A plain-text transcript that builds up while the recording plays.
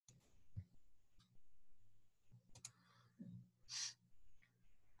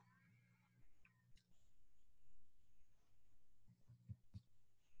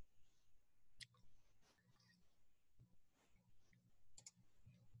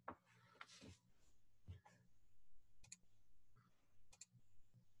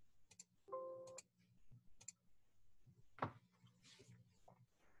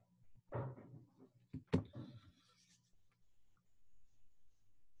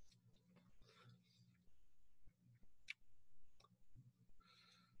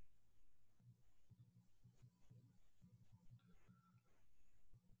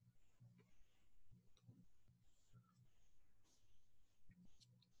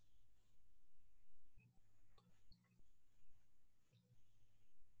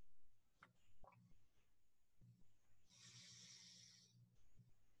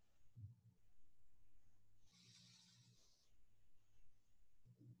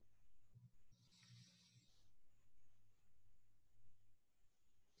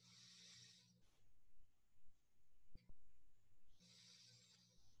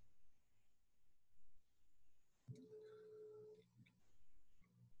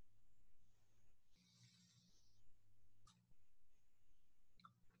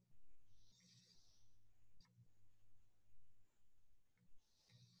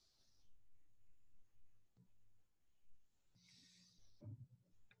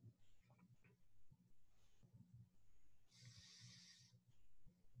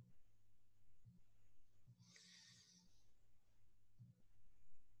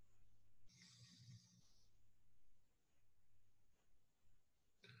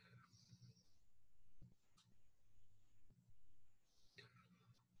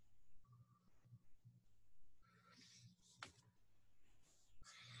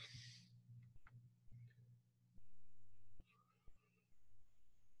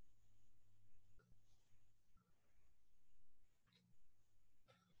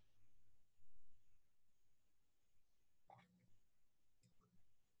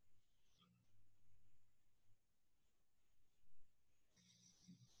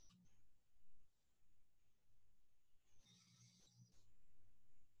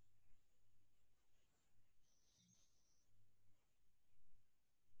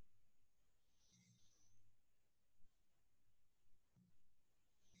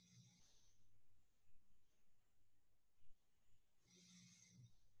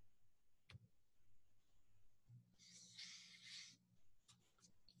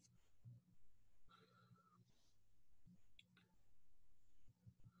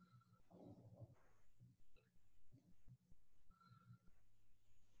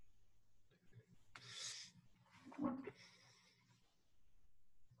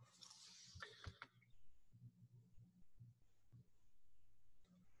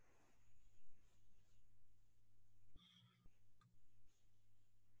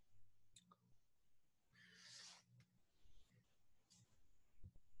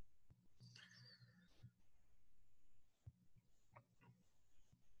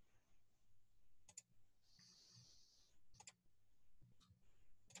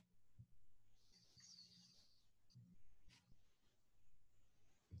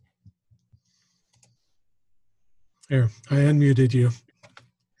There, I unmuted you.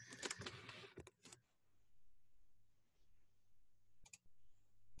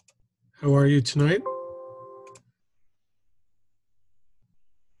 How are you tonight?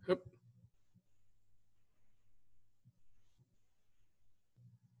 Yep.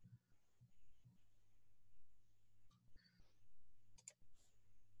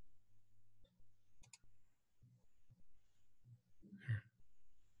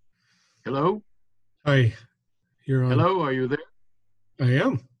 Hello? Hi, you're on. Hello, are you there? I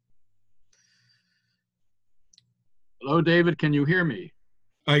am. Hello, David, can you hear me?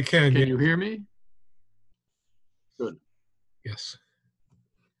 I can. Can you hear me? Good. Yes.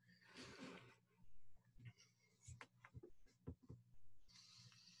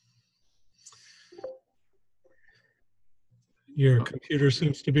 Your computer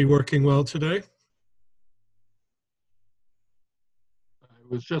seems to be working well today. I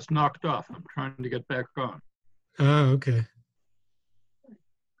was just knocked off. I'm trying to get back on. Ah, okay.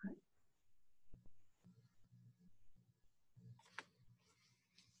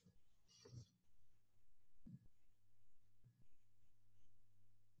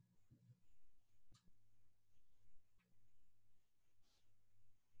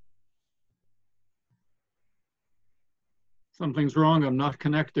 Something's wrong, I'm not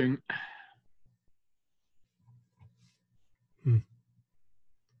connecting.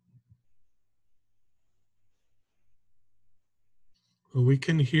 Well, we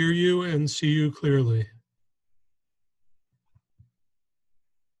can hear you and see you clearly.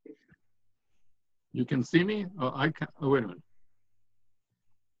 You can see me? Oh, I can. Oh, wait a minute.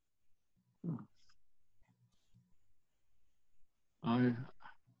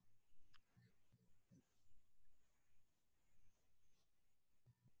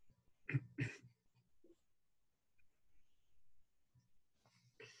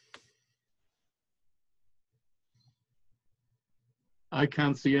 I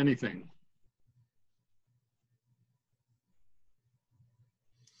can't see anything.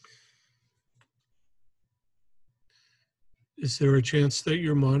 Is there a chance that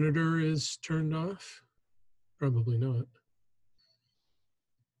your monitor is turned off? Probably not.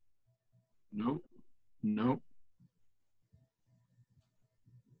 Nope. Nope.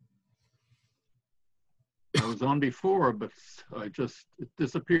 I was on before, but it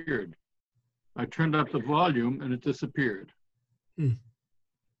disappeared. I turned up the volume and it disappeared.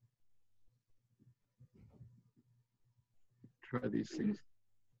 Try these things.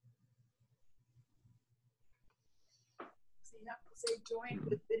 So you have to say join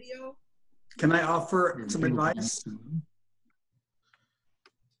with video. Can I offer some advice?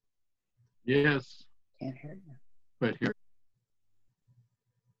 Yes. Can't hear you. Right here.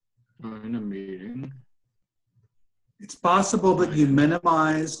 Join a meeting. It's possible that you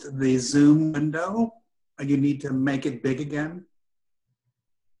minimized the Zoom window and you need to make it big again.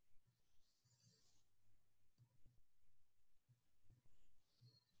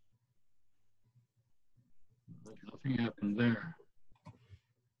 Nothing happened there.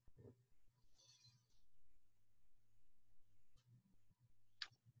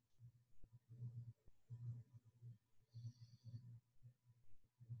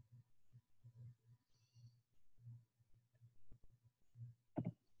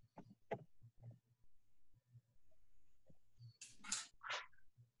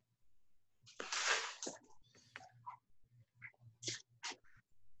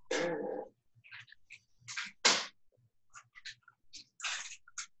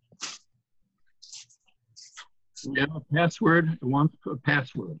 We have a password. It wants a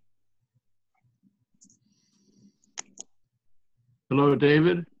password. Hello,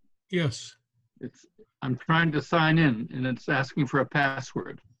 David. Yes. I'm trying to sign in, and it's asking for a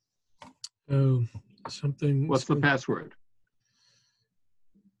password. Oh, something. What's the password?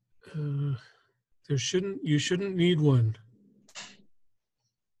 You shouldn't need one.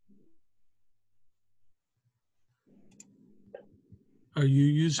 Are you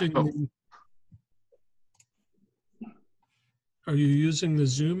using? Are you using the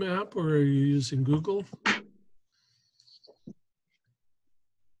Zoom app or are you using Google?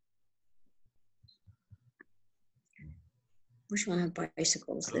 Which one have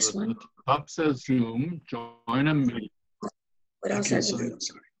bicycles? This one? The top says Zoom, join a meeting. What else has it?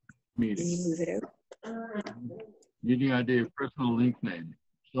 Meeting. Can you move it out? Meeting ID of personal link name.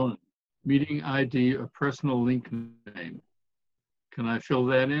 So, meeting ID of personal link name. Can I fill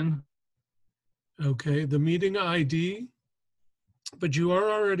that in? Okay, the meeting ID, but you are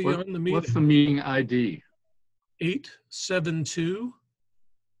already on the meeting. What's the meeting ID? 872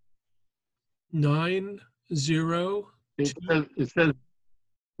 90. It says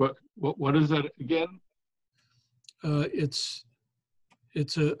what is that again? It's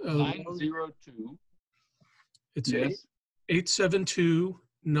a 902. it's Yes.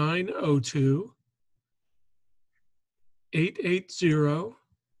 872-902 880-73.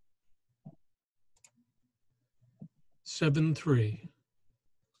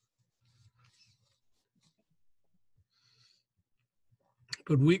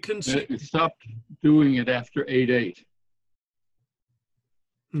 But we can see. It stopped doing it after 8:08.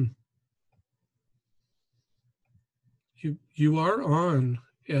 You are on,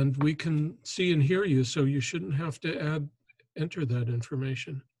 and we can see and hear you, so you shouldn't have to enter that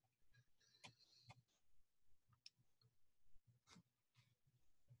information.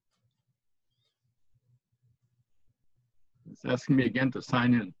 It's asking me again to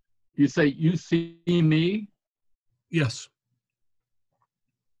sign in. You say, you see me, Yes.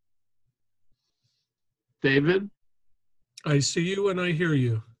 David? I see you and I hear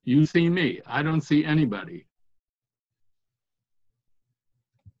you. You see me. I don't see anybody.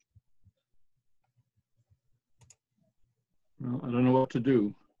 Well, I don't know what to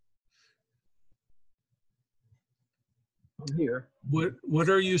do. I'm here. What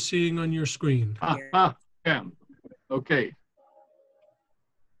are you seeing on your screen? Yeah. Okay.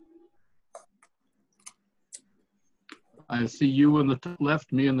 I see you in the top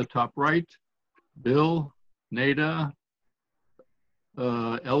left, me in the top right, Bill, Nada,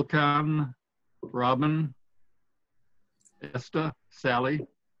 Elkan, Robin, Esther, Sally.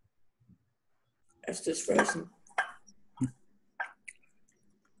 Esther's frozen.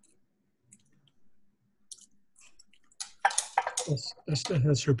 Esther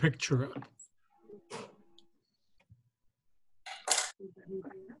has her picture up.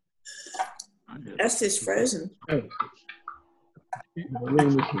 Esther's frozen. Oh, my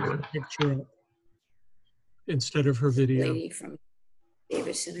name is here. Picture up instead of her video. Lady from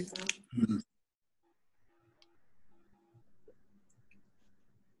Davis Synagogue.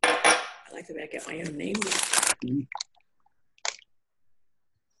 I like that I get my own name.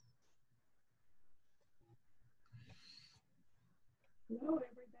 Hello,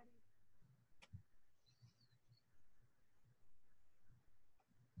 everybody.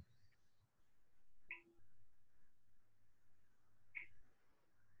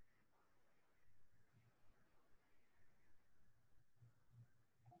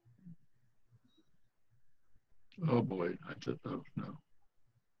 Oh boy, I just don't know.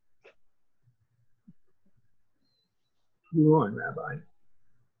 You're on, Rabbi.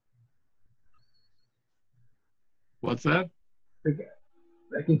 What's that? Okay.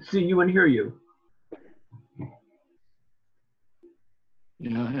 I can see you and hear you.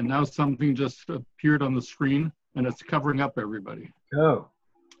 Yeah, and now something just appeared on the screen and it's covering up everybody. Oh,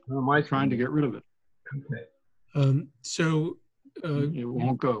 well, my Trying to get rid of it. Okay. So It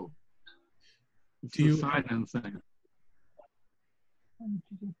won't go. It's Do the you- sign-in thing.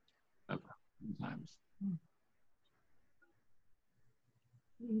 Sometimes.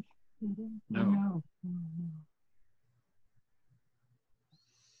 No.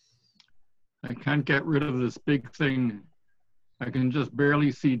 I can't get rid of this big thing. I can just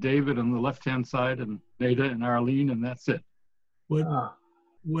barely see David on the left-hand side and Nada and Arlene, and that's it. what Ah,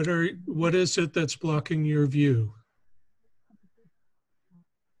 what is it that's blocking your view?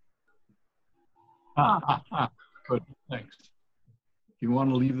 Good, thanks. Do you want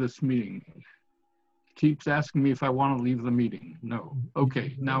to leave this meeting? Keeps asking me if I want to leave the meeting. No.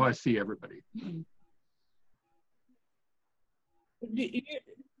 Okay, now I see everybody.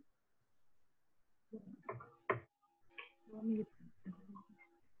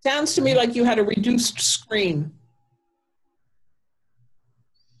 Sounds to me like you had a reduced screen.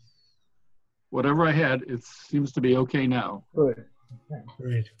 Whatever I had, it seems to be okay now. good.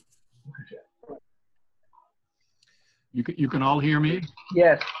 Great. You can all hear me?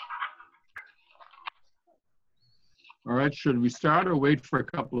 Yes. All right, should we start or wait for a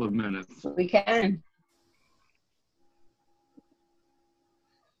couple of minutes? We can.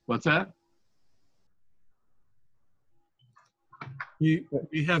 What's that? We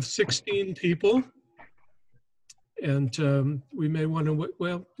have 16 people, and we may want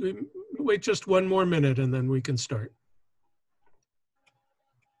to wait just one more minute and then we can start.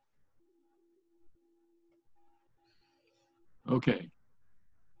 Okay.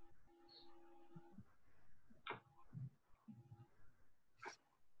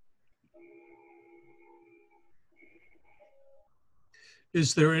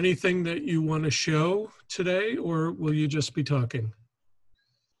 Is there anything that you want to show today, or will you just be talking?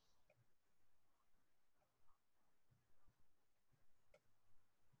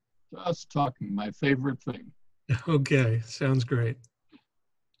 Just talking, my favorite thing. Okay, sounds great.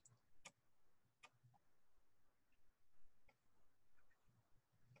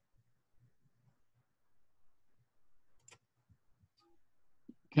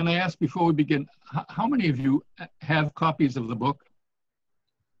 Can I ask before we begin, how many of you have copies of the book?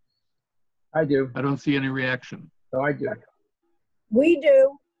 I do. I don't see any reaction. Oh, I do. We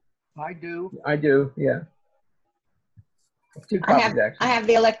do. I do. I do. Yeah. Two I copies have actually. I have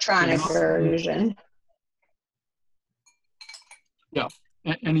the electronic Okay. version.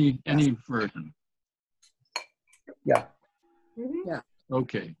 Any version? Yeah.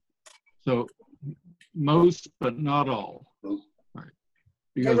 Okay. So most, but not all. All right.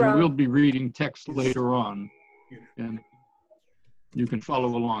 Because we will be reading text later on, and you can follow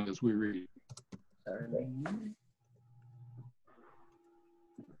along as we read.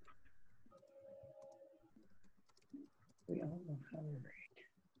 We all know how to read.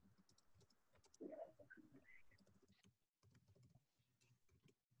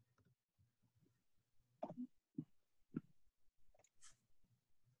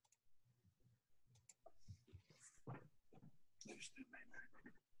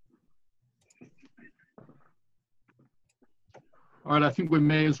 All right, I think we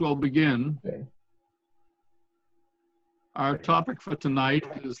may as well begin. Okay. Our topic for tonight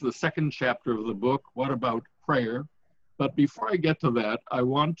is the second chapter of the book, What About Prayer? But before I get to that, I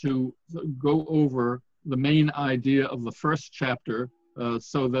want to go over the main idea of the first chapter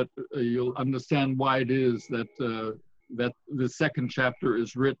so that you'll understand why it is that, that the second chapter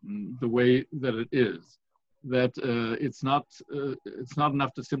is written the way that it is. That it's not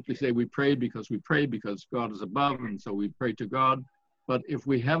enough to simply say we pray because God is above, and so we pray to God. But if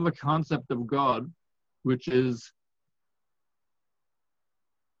we have a concept of God, which is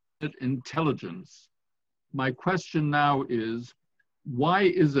intelligence, my question now is, why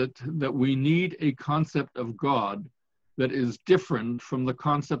is it that we need a concept of God that is different from the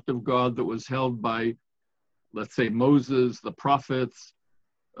concept of God that was held by, let's say, Moses, the prophets,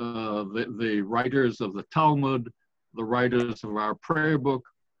 the writers of the Talmud, the writers of our prayer book?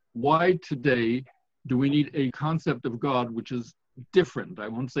 Why today do we need a concept of God which is different? I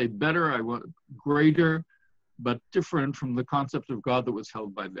won't say better, I want greater, but different from the concept of God that was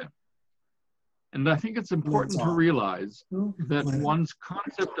held by them. And I think it's important to realize that one's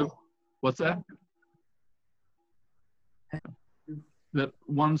concept of, what's that? That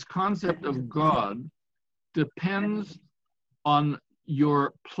one's concept of God depends on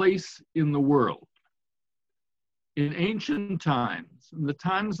your place in the world. In ancient times, in the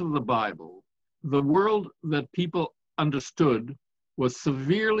times of the Bible, the world that people understood was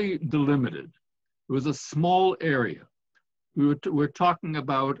severely delimited. It was a small area. We're talking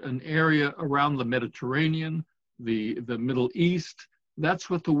about an area around the Mediterranean, the Middle East. That's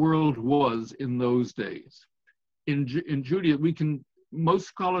what the world was in those days. In Judaism, most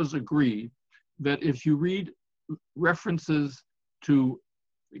scholars agree that if you read references to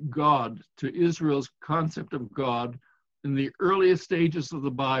God, to Israel's concept of God, in the earliest stages of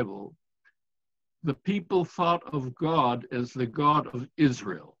the Bible, the people thought of God as the God of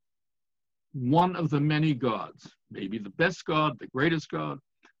Israel, one of the many gods, maybe the best God, the greatest God.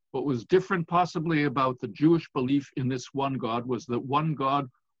 What was different possibly about the Jewish belief in this one God was the one God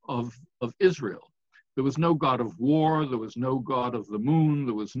of Israel. There was no God of war, there was no God of the moon,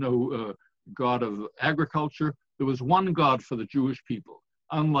 there was no God of agriculture. There was one God for the Jewish people,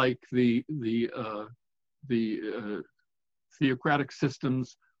 unlike the theocratic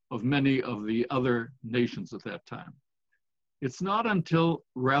systems of many of the other nations at that time. It's not until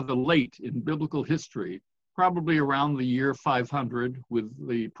rather late in biblical history, probably around the year 500 with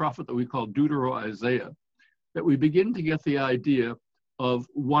the prophet that we call Deutero-Isaiah, that we begin to get the idea of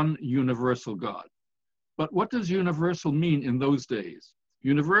one universal God. But what does universal mean in those days?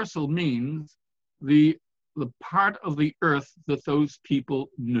 Universal means the part of the earth that those people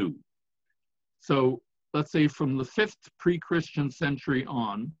knew. So let's say from the 5th pre-Christian century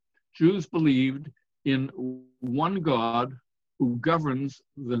on, Jews believed in one God who governs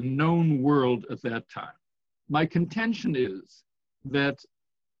the known world at that time. My contention is that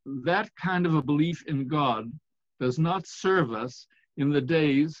that kind of a belief in God does not serve us in the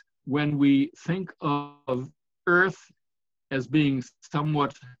days when we think of earth as being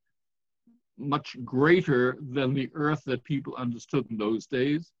somewhat much greater than the earth that people understood in those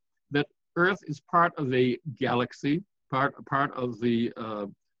days, that earth is part of a galaxy, part of the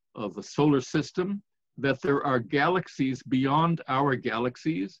solar system, that there are galaxies beyond our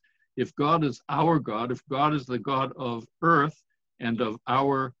galaxies. If God is our God, if God is the God of earth and of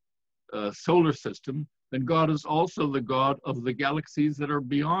our solar system, then God is also the God of the galaxies that are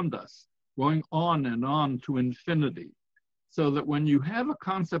beyond us, going on and on to infinity. So that when you have a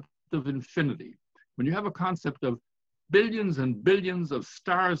concept of infinity, when you have a concept of billions and billions of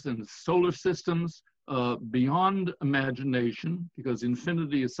stars and solar systems, beyond imagination, because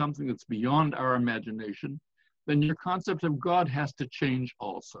infinity is something that's beyond our imagination, then your concept of God has to change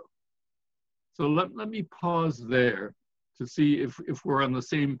also. So let me pause there to see if we're on the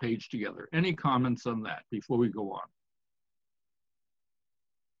same page together. Any comments on that before we go on?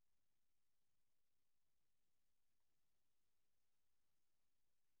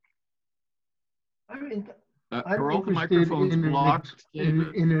 I'm Carol, the interested microphone's in blocked.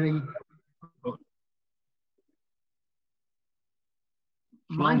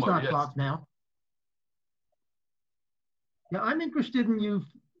 Mine's Shlomo, not yes. blocked now. Yeah, I'm interested in you.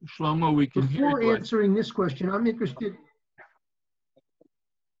 Shlomo, we can hear Before you. answering this question, I'm interested.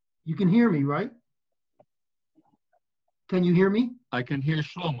 You can hear me, right? Can you hear me? I can hear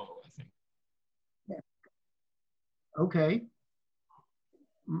Shlomo, I think. Okay.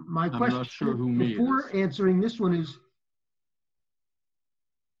 My I'm question not sure who me before is. answering this one is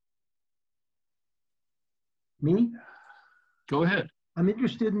me. Go ahead. I'm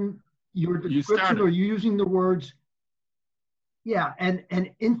interested in your You description, started. or you using the words, yeah, and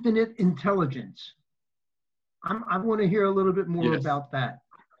infinite intelligence. I want to hear a little bit more Yes. about that,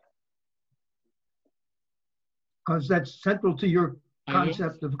 because that's central to your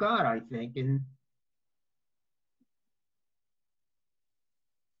concept of God, I think. And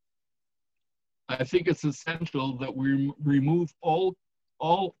I think it's essential that we remove all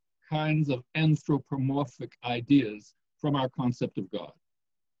kinds of anthropomorphic ideas from our concept of God.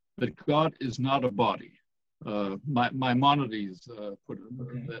 That God is not a body. Maimonides put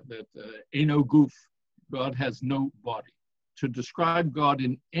it, that ain't no goof. God has no body. To describe God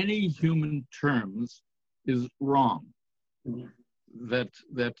in any human terms is wrong. That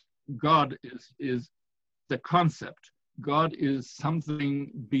God is the concept. God is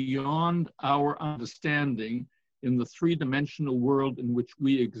something beyond our understanding in the three-dimensional world in which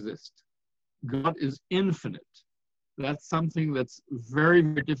we exist. God is infinite. That's something that's very,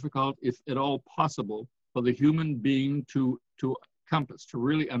 very difficult, if at all possible, for the human being to compass, to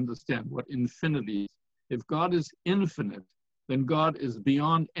really understand what infinity is. If God is infinite, then God is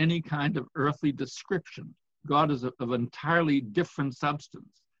beyond any kind of earthly description. God is of entirely different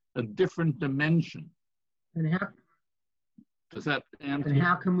substance, a different dimension. and how Does that answer? and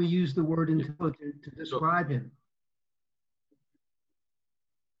how can we use the word intelligent to describe him?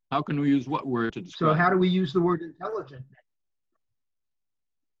 How can we use what word to describe? So how do we use the word intelligent?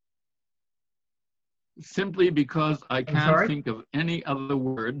 Simply because I can't sorry? think of any other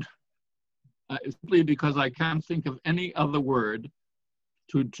word. Simply because I can't think of any other word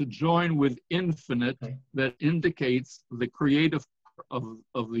to join with infinite that indicates the creative of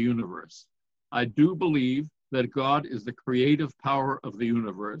the universe. I do believe that God is the creative power of the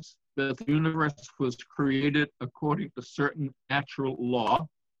universe, that the universe was created according to certain natural law,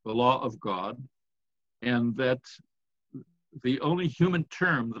 the law of God, and that the only human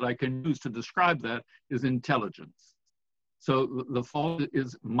term that I can use to describe that is intelligence. So the fault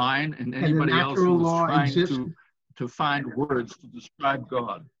is mine and anybody else who is trying to find words to describe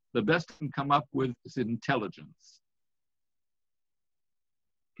God. The best I can come up with is intelligence.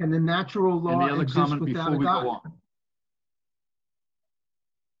 Can the natural law Any other exist comment without before a we God? go on?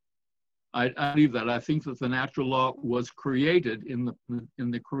 I believe that. I think that the natural law was created in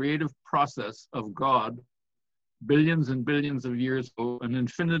the creative process of God billions and billions of years ago, an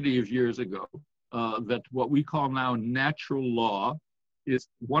infinity of years ago, that what we call now natural law is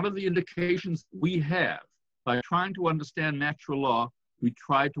one of the indications we have. By trying to understand natural law, we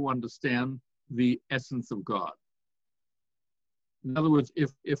try to understand the essence of God. In other words,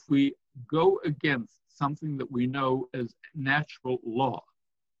 if we go against something that we know as natural law,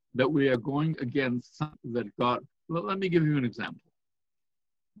 that we are going against something that God, let me give you an example.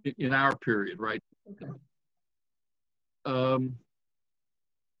 In our period, right? Okay.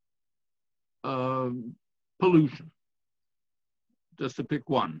 Pollution, just to pick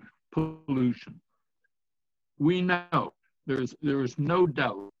one, pollution. We know there is no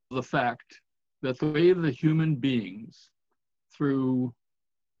doubt the fact that the way the human beings, through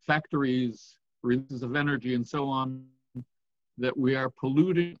factories, releases of energy and so on, that we are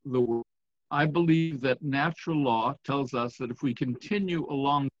polluting the world. I believe that natural law tells us that if we continue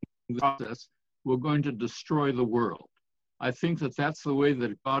along the process, we're going to destroy the world. I think that that's the way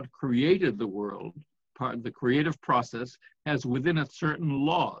that God created the world. Part of the creative process has within it certain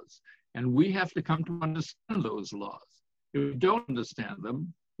laws, and we have to come to understand those laws. If we don't understand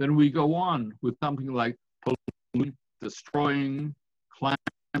them, then we go on with something like polluting, destroying, climate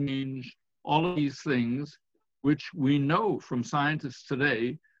change, all of these things, which we know from scientists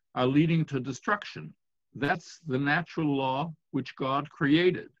today are leading to destruction. That's the natural law which God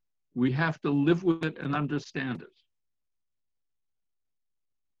created. We have to live with it and understand it.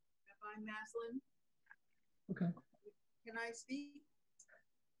 Rabbi Maslin, Okay. can I speak?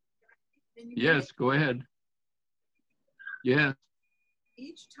 Can you hear me? Yes, go ahead. Yes.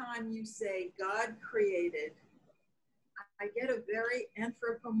 Each time you say God created, I get a very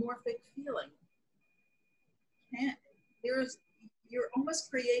anthropomorphic feeling. You're almost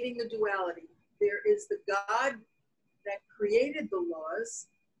creating a duality. There is the God that created the laws,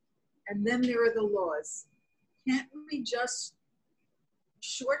 and then there are the laws. Can't we just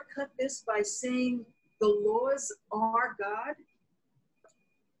shortcut this by saying the laws are God?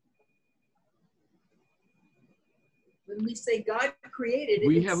 When we say God created,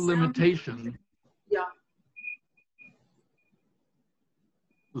 We it have sounds- limitation. Yeah.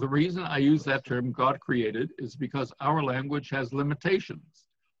 The reason I use that term, God created, is because our language has limitations.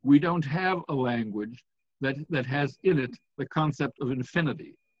 We don't have a language that has in it the concept of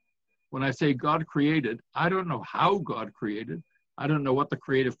infinity. When I say God created, I don't know how God created. I don't know what the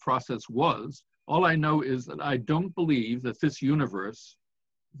creative process was. All I know is that I don't believe that this universe,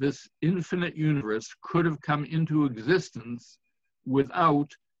 this infinite universe, could have come into existence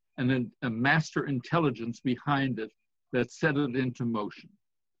without a master intelligence behind it that set it into motion.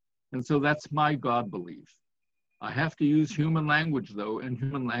 And so that's my God belief. I have to use human language though, and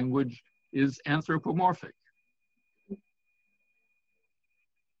human language is anthropomorphic.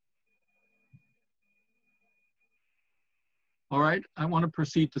 All right, I want to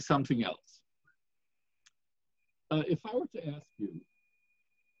proceed to something else. If I were to ask you,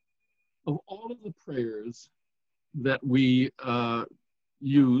 of all of the prayers that we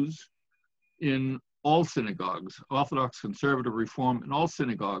use in all synagogues, Orthodox, Conservative, Reform, in all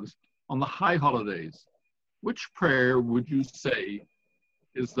synagogues, on the high holidays, which prayer would you say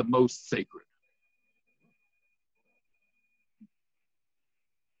is the most sacred?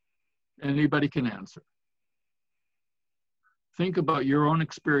 Anybody can answer. Think about your own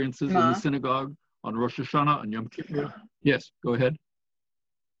experiences in the synagogue on Rosh Hashanah and Yom Kippur. Yes, go ahead.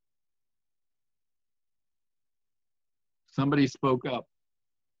 Somebody spoke up.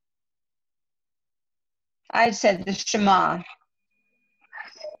 I said the Shema.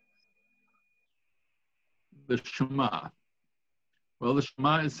 The Shema. Well, the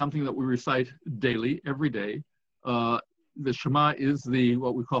Shema is something that we recite daily, every day. The Shema is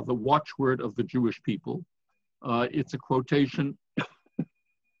what we call the watchword of the Jewish people. It's a quotation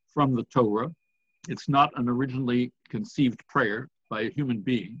from the Torah. It's not an originally conceived prayer by a human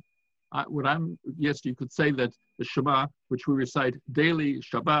being. Yes, you could say that the Shema, which we recite daily,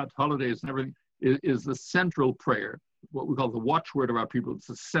 Shabbat, holidays, and everything, is the central prayer, what we call the watchword of our people. It's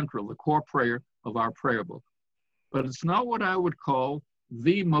the core prayer of our prayer book. But it's not what I would call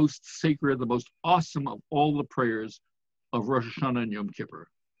the most sacred, the most awesome of all the prayers of Rosh Hashanah and Yom Kippur.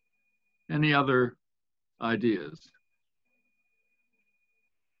 Any other ideas?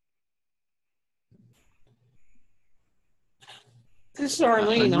 This is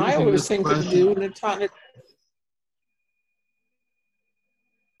Arlene. I using always this think of question- the Unitarian.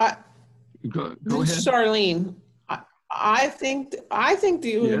 Go This is ahead. Arlene. I think the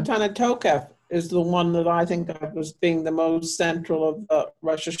Unitarian Tokef is the one that I think of as being the most central of the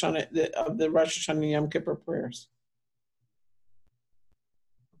Rosh Hashanah Yom Kippur prayers.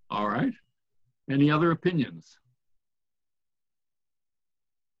 All right. Any other opinions?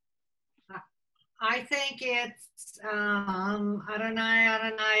 I think it's Adonai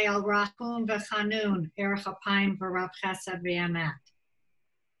Adonai El Rachum V'Chanun Erech Apayim V'Rav Chesed V'Emet.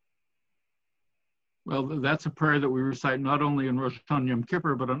 Well, that's a prayer that we recite not only in Rosh Hashanah Yom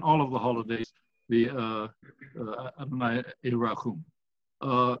Kippur, but on all of the holidays, the Adonai El Rachum.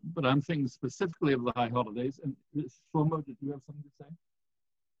 But I'm thinking specifically of the high holidays. And Shlomo, did you have something to say?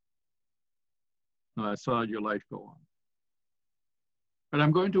 No, I saw your light go on. But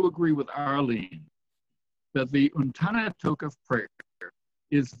I'm going to agree with Arlene that the Untana Tokef prayer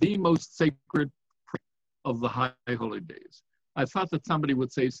is the most sacred prayer of the high holidays. I thought that somebody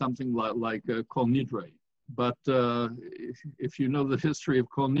would say something like Kol Nidre, but if you know the history of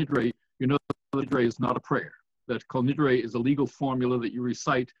Kol Nidre, you know that Kol Nidre is not a prayer, that Kol Nidre is a legal formula that you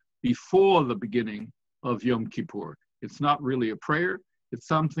recite before the beginning of Yom Kippur. It's not really a prayer, it's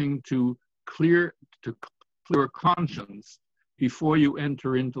something to clear a conscience before you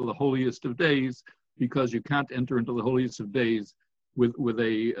enter into the holiest of days, because you can't enter into the holiest of days with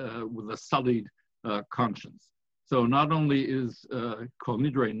a sullied conscience. So not only is Kol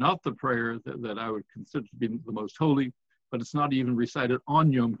Nidre not the prayer that I would consider to be the most holy, but it's not even recited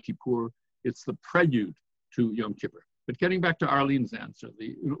on Yom Kippur. It's the prelude to Yom Kippur. But getting back to Arlene's answer,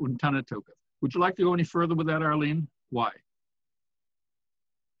 the Untana Tokef. Would you like to go any further with that, Arlene? Why?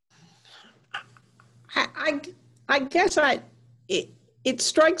 I guess it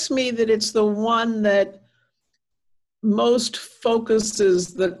strikes me that it's the one that most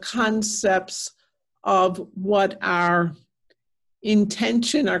focuses the concepts of what our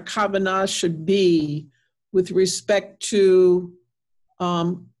intention, our kavanah should be with respect to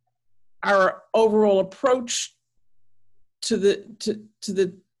our overall approach to the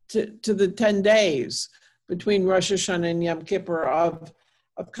 10 days between Rosh Hashanah and Yom Kippur of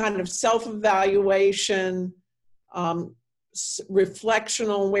kind of self-evaluation, reflection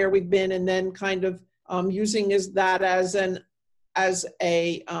on where we've been, and then kind of using that as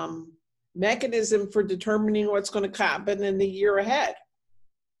a mechanism for determining what's going to happen in the year ahead.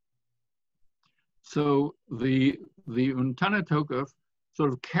 So the Untana Tokef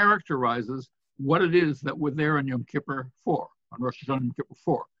sort of characterizes what it is that we're there on Yom Kippur for, on Rosh Hashanah Yom Kippur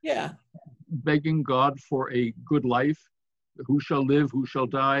for. Yeah. Begging God for a good life, who shall live, who shall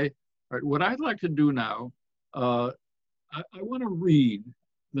die. All right, what I'd like to do now, I want to read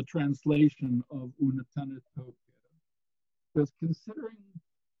the translation of Untana Tokef, because considering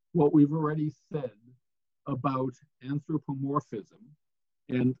what we've already said about anthropomorphism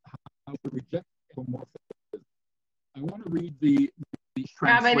and how to reject anthropomorphism, I want to read the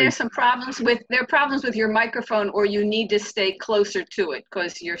Rabbi, there's some problems with your microphone, or you need to stay closer to it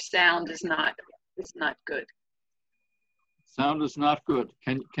because your sound is not good. Sound is not good.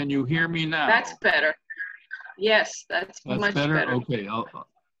 Can you hear me now? That's better. Yes, that's much better. Okay, I'll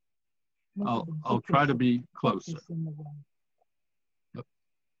try to be closer. Yep.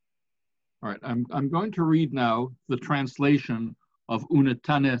 All right, I'm going to read now the translation of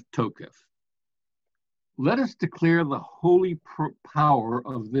Untana Tokef. Let us declare the holy power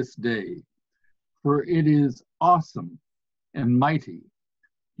of this day, for it is awesome and mighty.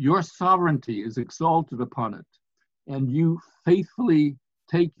 Your sovereignty is exalted upon it, and you faithfully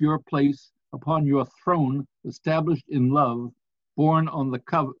take your place upon your throne, established in love, born of the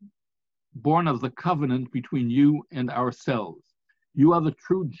covenant between you and ourselves. You are the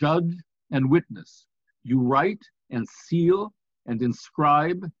true judge and witness. You write and seal and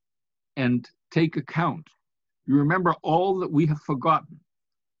inscribe and take account. You remember all that we have forgotten,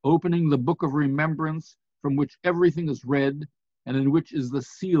 opening the book of remembrance from which everything is read and in which is the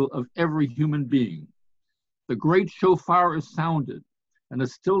seal of every human being. The great shofar is sounded and a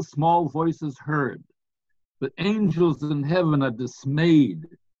still small voice is heard. The angels in heaven are dismayed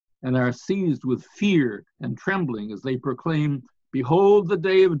and are seized with fear and trembling as they proclaim, "Behold the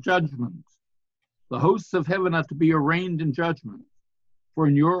day of judgment. The hosts of heaven are to be arraigned in judgment. For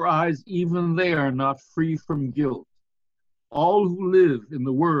in your eyes, even they are not free from guilt. All who live in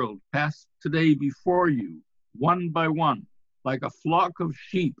the world pass today before you, one by one, like a flock of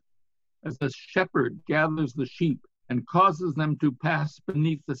sheep, as a shepherd gathers the sheep and causes them to pass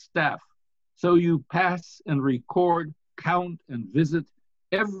beneath the staff. So you pass and record, count and visit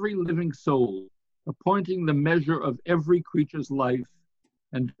every living soul, appointing the measure of every creature's life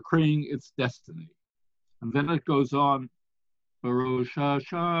and decreeing its destiny." And then it goes on, Rosh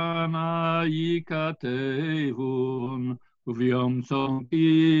Hashanah yikatevun, uvyom tzom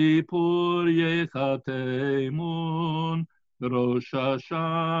kippur yechatemun. Rosh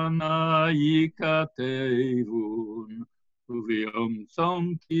Hashanah yikatevun, uvyom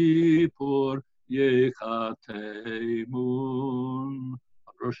tzom kippur yechatemun.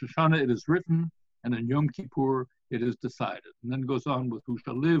 On Rosh Hashanah it is written, and in Yom Kippur it is decided. And then goes on with who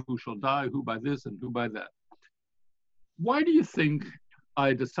shall live, who shall die, who by this and who by that. Why do you think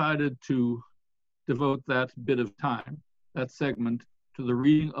I decided to devote that bit of time, that segment, to the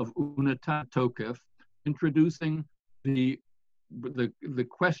reading of Untana Tokef, introducing the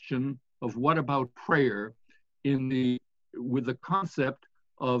question of what about prayer with the concept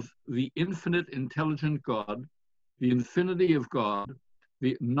of the infinite intelligent God, the infinity of God,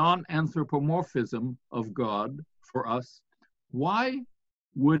 the non-anthropomorphism of God for us? Why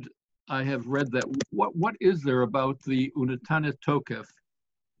would I have read that? What is there about the Untana Tokef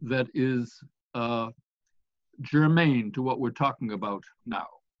that is germane to what we're talking about now?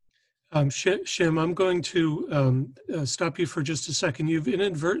 Shim, I'm going to stop you for just a second. You've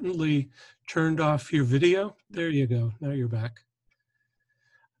inadvertently turned off your video. There you go. Now you're back.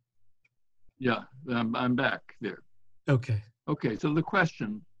 Yeah, I'm back there. Okay. Okay, so the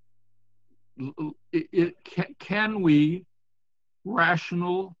question, can we,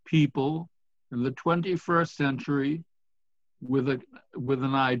 rational people in the 21st century, with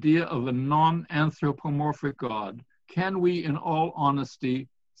an idea of a non-anthropomorphic God, can we, in all honesty,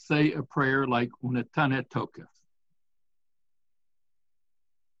 say a prayer like Untana Tokef?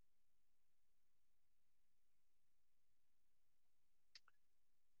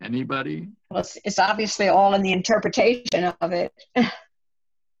 Anybody? Well, it's obviously all in the interpretation of it.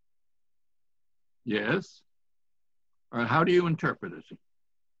 Yes? Or how do you interpret it?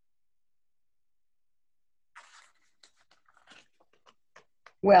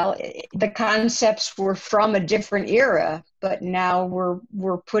 Well, the concepts were from a different era, but now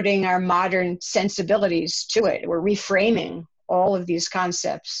we're putting our modern sensibilities to it. We're reframing all of these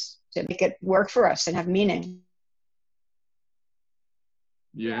concepts to make it work for us and have meaning.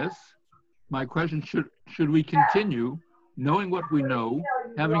 Yes. My question, should we continue knowing what we know,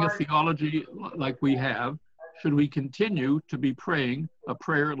 having a theology like we have? Should we continue to be praying a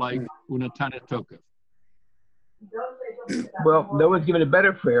prayer like Unatana Tokef? Well, no one's given a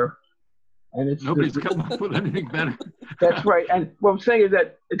better prayer. And it's Nobody's come up with anything better. That's right. And what I'm saying is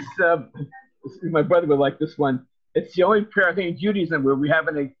that it's, my brother would like this one. It's the only prayer, I think, in Judaism where we have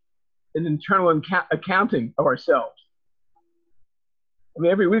an internal accounting of ourselves. I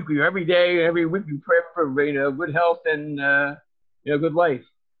mean, every day, every week we pray for, good health and, good life.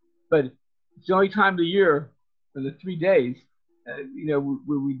 But it's the only time of the year, for the 3 days,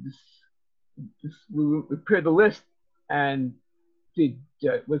 where we prepare the list and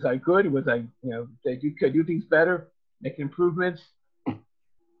was I good? Was I, could I do things better, make improvements?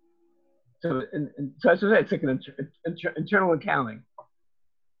 So, and so that's what I said, it's like an internal accounting.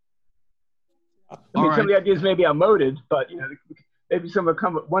 I mean, some of the ideas may be outmoded, but maybe some will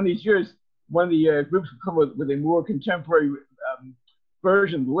come. One of these years, one of the groups will come with a more contemporary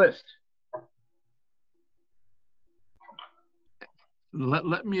version of the list.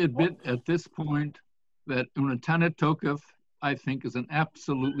 Let me admit at this point that Unatana Tokef, I think, is an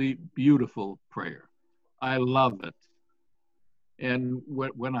absolutely beautiful prayer. I love it. And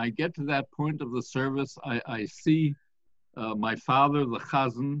when I get to that point of the service, I see my father, the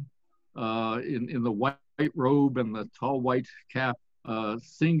Chazan, in the white robe and the tall white cap,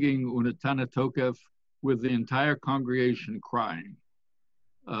 singing Unatana Tokef with the entire congregation crying.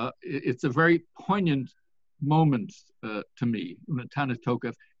 It's a very poignant moment to me, Unatana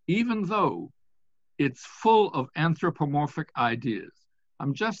Tokef, even though it's full of anthropomorphic ideas.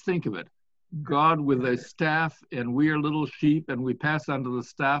 Just think of it. God with a staff, and we are little sheep, and we pass under the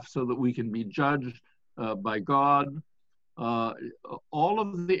staff so that we can be judged by God. All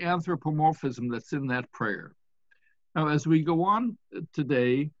of the anthropomorphism that's in that prayer. Now, as we go on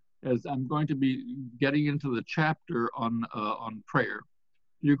today, as I'm going to be getting into the chapter on prayer,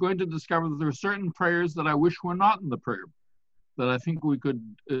 you're going to discover that there are certain prayers that I wish were not in the prayer, that I think we could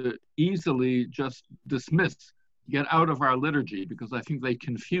easily just dismiss, get out of our liturgy, because I think they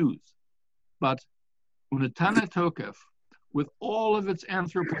confuse. But Unatana Tokef, with all of its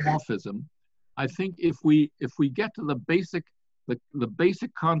anthropomorphism, I think if we get to the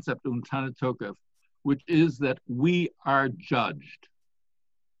basic concept of Unatana Tokef, which is that we are judged.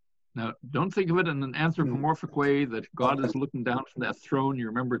 Now, don't think of it in an anthropomorphic way that God is looking down from that throne. You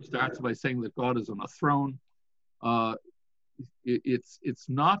remember it starts by saying that God is on a throne. It's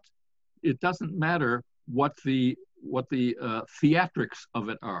not. It doesn't matter what the theatrics of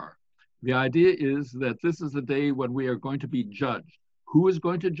it are. The idea is that this is the day when we are going to be judged. Who is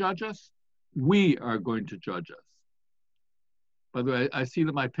going to judge us? We are going to judge us. By the way, I see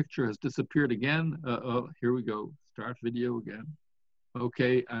that my picture has disappeared again. Here we go. Start video again.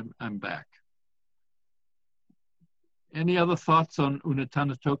 Okay, I'm back. Any other thoughts on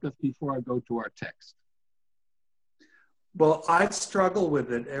Unatana Tokef before I go to our text? Well, I struggle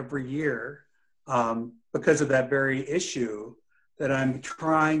with it every year because of that very issue, that I'm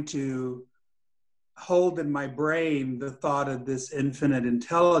trying to hold in my brain the thought of this infinite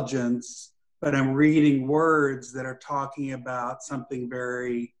intelligence, but I'm reading words that are talking about something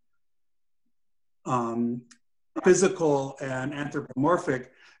very physical and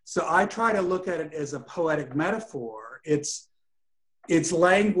anthropomorphic. So I try to look at it as a poetic metaphor. It's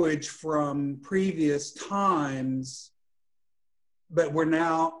language from previous times, but we're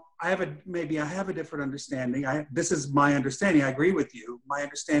now, I have a different understanding. This is my understanding. I agree with you. My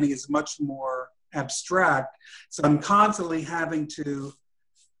understanding is much more abstract. So I'm constantly having to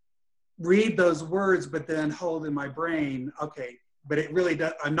read those words, but then hold in my brain, okay, but it really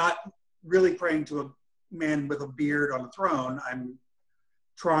does, I'm not really praying to a man with a beard on a throne. I'm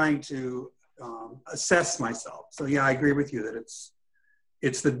trying to assess myself. So yeah, I agree with you that it's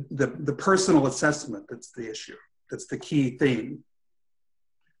the personal assessment that's the issue. That's the key theme.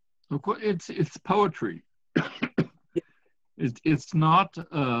 It's poetry. It's not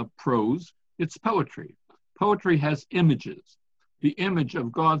prose, it's poetry. Poetry has images. The image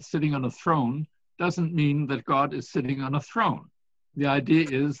of God sitting on a throne doesn't mean that God is sitting on a throne. The idea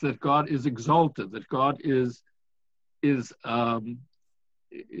is that God is exalted, that God is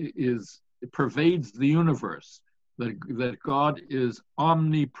it pervades the universe, that God is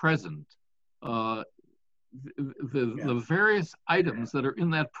omnipresent. The various items that are in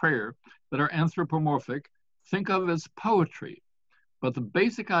that prayer that are anthropomorphic, think of as poetry. But the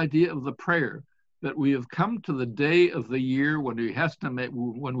basic idea of the prayer, that we have come to the day of the year when we have to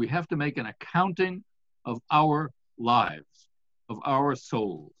make an accounting of our lives, of our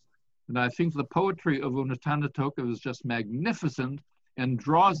souls. And I think the poetry of Unetane Tokef is just magnificent and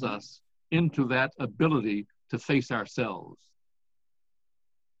draws us into that ability to face ourselves.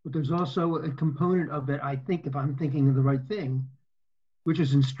 But there's also a component of it, I think, if I'm thinking of the right thing, which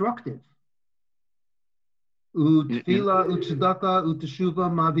is instructive. Utfila, utsadaka, utashuva,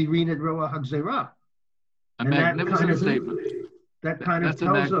 mavirin et roa hagzera. A magnificent statement. That kind of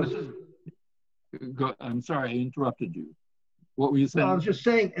tells us. I'm sorry, I interrupted you. What were you saying? Well, I was just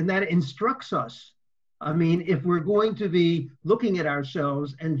saying, and that instructs us. I mean, if we're going to be looking at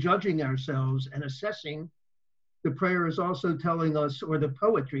ourselves and judging ourselves and assessing, the prayer is also telling us, or the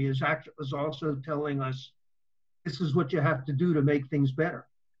poetry is also telling us, this is what you have to do to make things better.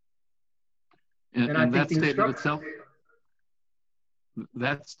 And I think that statement itself,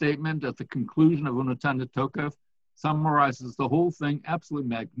 that statement at the conclusion of Unetane Tokef summarizes the whole thing absolutely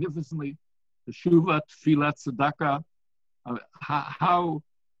magnificently. Teshuvah, Tefillah, Tzedakah.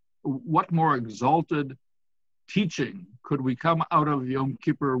 What more exalted teaching could we come out of Yom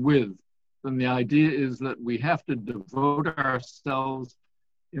Kippur with than the idea is that we have to devote ourselves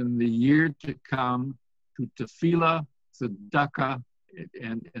in the year to come to Tefillah, Tzedakah,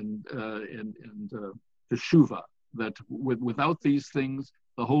 and Teshuvah. That without these things,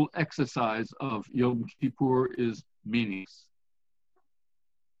 the whole exercise of Yom Kippur is meaningless.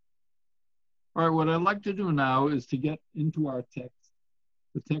 All right, what I'd like to do now is to get into our text,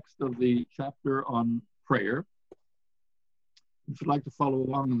 the text of the chapter on prayer. If you'd like to follow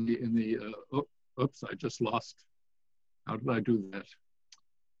along oops, I just lost. How did I do that?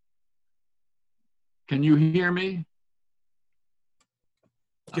 Can you hear me?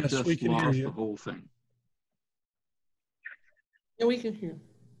 Yes, we can hear you. The whole thing. Yeah, we can hear.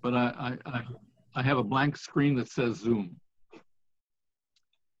 But I have a blank screen that says Zoom.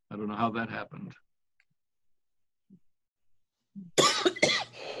 I don't know how that happened.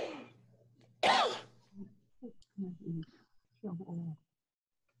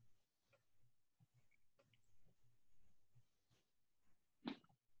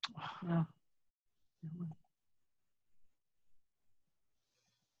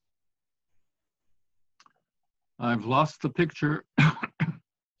 I've lost the picture.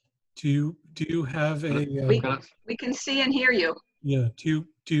 Do you have a? We can see and hear you. Yeah. Do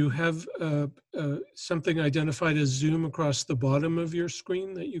you have something identified as Zoom across the bottom of your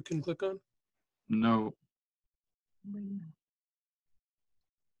screen that you can click on? No. There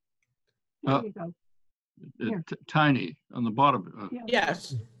you go. Tiny on the bottom.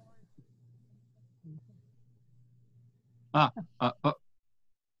 Yes.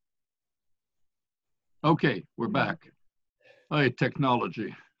 Okay, we're back. Oh,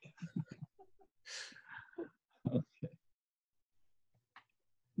 technology. Okay.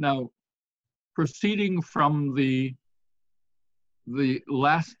 Now, proceeding from the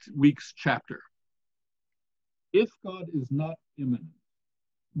last week's chapter, if God is not immanent,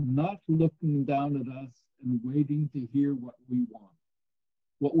 not looking down at us and waiting to hear what we want,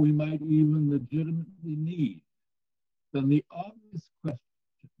 what we might even legitimately need, then the obvious question,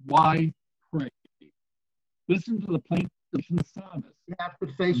 why pray? Listen to the plain psalmist. You have to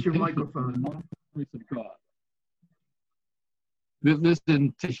face your microphone. Of God. This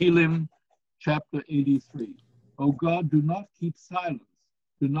in Tehillim, chapter 83. O God, do not keep silence.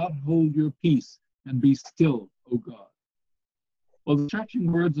 Do not hold your peace and be still, O God. Well, the stretching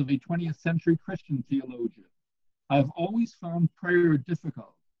words of a 20th century Christian theologian, I've always found prayer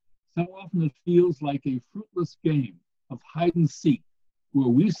difficult. So often it feels like a fruitless game of hide and seek, where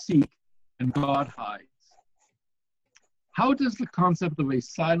we seek and God hides. How does the concept of a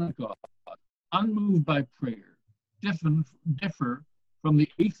silent God, unmoved by prayer, differ from the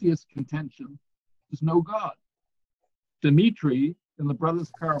atheist contention there's no God? Dmitri, in the Brothers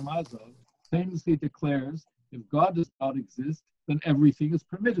Karamazov, famously declares, if God does not exist, then everything is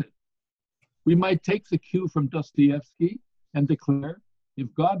permitted. We might take the cue from Dostoevsky and declare, if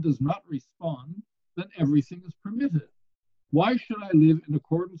God does not respond, then everything is permitted. Why should I live in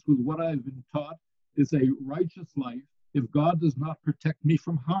accordance with what I've been taught is a righteous life if God does not protect me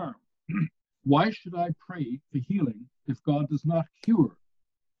from harm? Why should I pray for healing if God does not cure?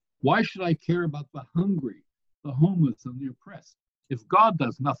 Why should I care about the hungry, the homeless, and the oppressed if God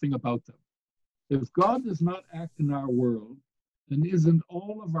does nothing about them? If God does not act in our world, then isn't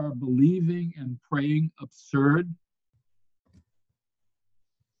all of our believing and praying absurd?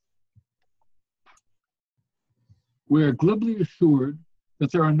 We are glibly assured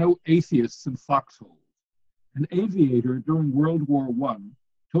that there are no atheists in foxholes. An aviator during World War I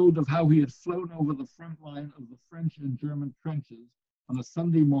told of how he had flown over the front line of the French and German trenches on a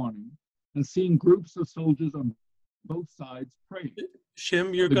Sunday morning and seen groups of soldiers on both sides praying.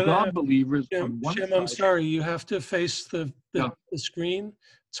 Shim, you're The going to God have, believers on one Shim, side. I'm sorry, you have to face the screen.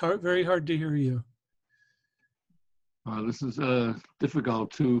 It's very hard to hear you. This is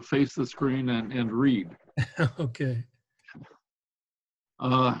difficult to face the screen and read. Okay.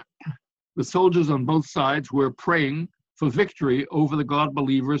 The soldiers on both sides were praying for victory over the God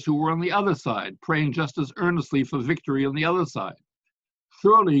believers who were on the other side, praying just as earnestly for victory on the other side.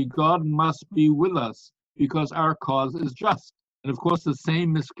 Surely God must be with us because our cause is just. And of course, the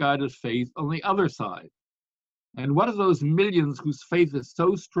same misguided faith on the other side. And what are those millions whose faith is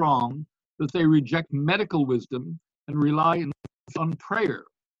so strong that they reject medical wisdom and rely on prayer?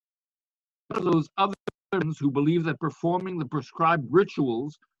 What are those others who believe that performing the prescribed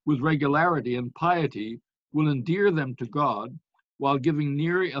rituals with regularity and piety will endear them to God, while giving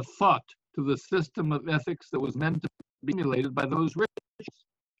near a thought to the system of ethics that was meant to be emulated by those rituals?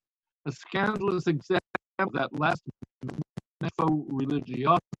 A scandalous example of that last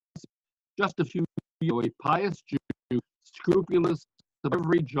religiosity, just a few years ago, a pious Jew, scrupulous of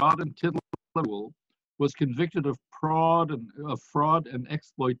every jot and tittle, was convicted of fraud and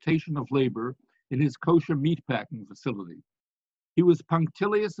exploitation of labor in his kosher meatpacking facility. He was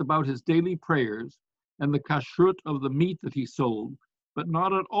punctilious about his daily prayers and the kashrut of the meat that he sold, but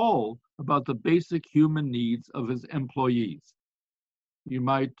not at all about the basic human needs of his employees. You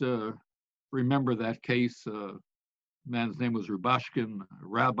might remember that case. Man's name was Rubashkin, a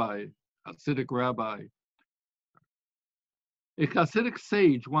rabbi, Hasidic rabbi. A Hasidic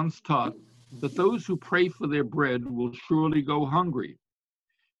sage once taught that those who pray for their bread will surely go hungry.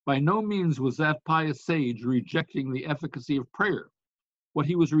 By no means was that pious sage rejecting the efficacy of prayer. What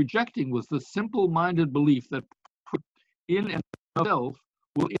he was rejecting was the simple-minded belief that in and of itself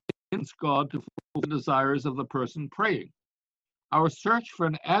will influence God to fulfill the desires of the person praying. Our search for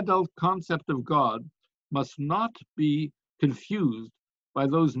an adult concept of God must not be confused by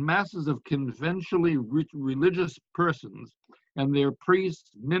those masses of conventionally religious persons and their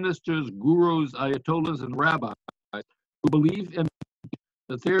priests, ministers, gurus, ayatollahs, and rabbis who believe that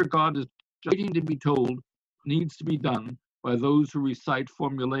their God is waiting to be told needs to be done by those who recite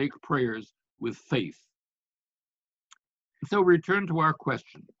formulaic prayers with faith. So return to our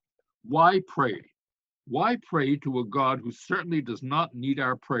question. Why pray? Why pray to a God who certainly does not need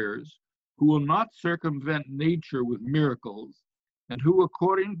our prayers, who will not circumvent nature with miracles, and who,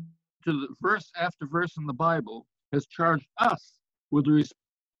 according to the verse after verse in the Bible, has charged us with the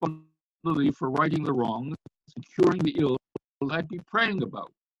responsibility for righting the wrongs and curing the ill that I'd be praying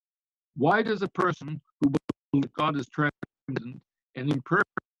about? Why does a person who believes God is transcendent and imperfect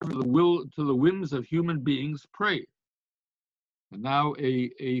to the whims of human beings pray? And now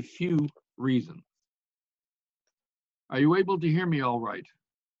a few reasons. Are you able to hear me all right?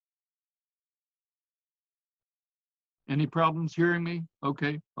 Any problems hearing me?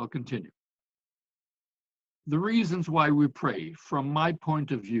 Okay, I'll continue. The reasons why we pray, from my point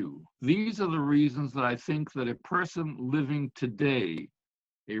of view, these are the reasons that I think that a person living today,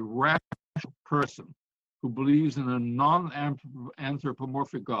 a rational person who believes in a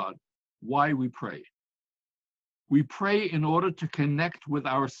non-anthropomorphic God, why we pray. We pray in order to connect with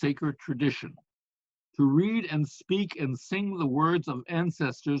our sacred tradition, to read and speak and sing the words of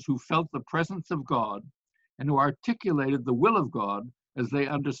ancestors who felt the presence of God and who articulated the will of God as they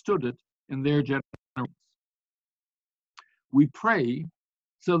understood it in their generations. We pray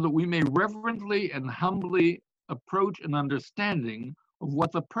so that we may reverently and humbly approach an understanding of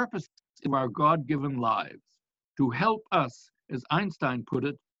what the purpose of our God-given lives, to help us, as Einstein put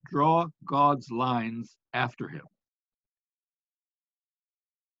it, draw God's lines after him.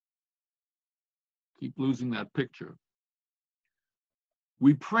 Keep losing that picture.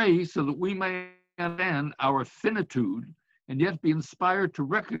 We pray so that we may understand our finitude and yet be inspired to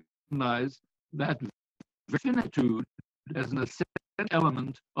recognize that finitude as an essential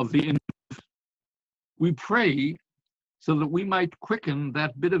element of the infinite. We pray so that we might quicken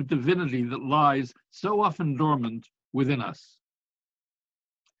that bit of divinity that lies so often dormant within us.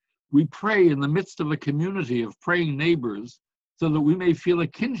 We pray in the midst of a community of praying neighbors so that we may feel a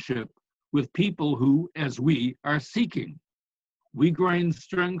kinship with people who, as we, are seeking. We gain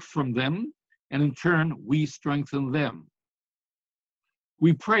strength from them, and in turn, we strengthen them.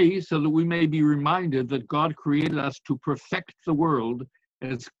 We pray so that we may be reminded that God created us to perfect the world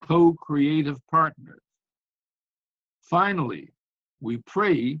as co-creative partners. Finally, we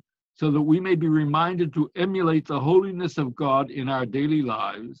pray so that we may be reminded to emulate the holiness of God in our daily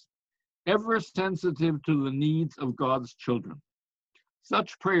lives, ever sensitive to the needs of God's children.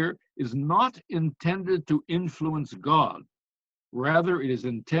 Such prayer is not intended to influence God. Rather, it is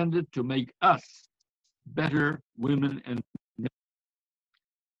intended to make us better women and men.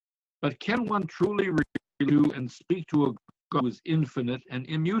 But can one truly review and speak to a God who is infinite and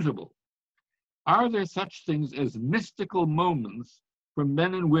immutable? Are there such things as mystical moments for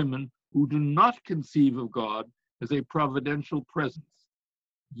men and women who do not conceive of God as a providential presence?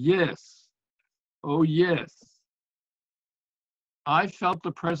 Yes. Oh, yes. I felt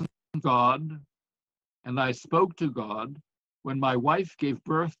the presence of God, and I spoke to God when my wife gave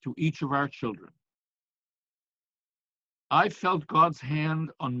birth to each of our children. I felt God's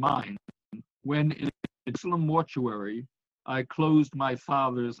hand on mine when in the Jerusalem mortuary I closed my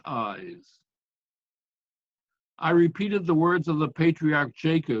father's eyes. I repeated the words of the patriarch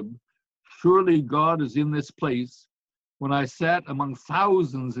Jacob, "Surely God is in this place," when I sat among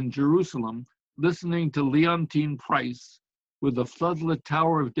thousands in Jerusalem listening to Leontine Price with the floodlit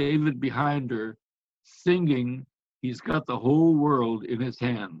Tower of David behind her, singing, "He's got the whole world in his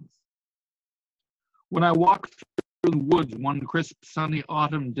hands." When I walked through the woods one crisp sunny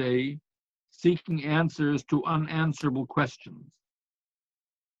autumn day, seeking answers to unanswerable questions.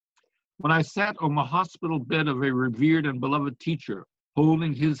 When I sat on the hospital bed of a revered and beloved teacher,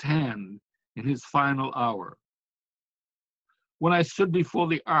 holding his hand in his final hour. When I stood before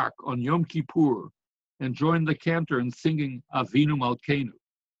the Ark on Yom Kippur and joined the cantor in singing Avinu Malkeinu.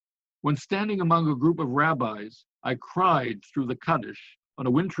 When standing among a group of rabbis, I cried through the Kaddish on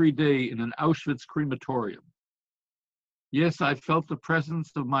a wintry day in an Auschwitz crematorium. Yes, I felt the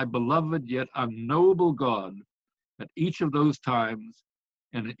presence of my beloved yet unknowable God at each of those times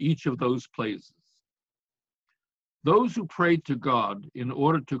and in each of those places. Those who prayed to God in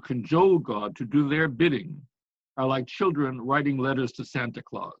order to cajole God to do their bidding are like children writing letters to Santa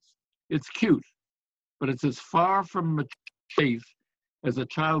Claus. It's cute, but it's as far from mature faith as a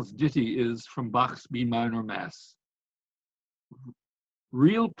child's ditty is from Bach's B minor Mass.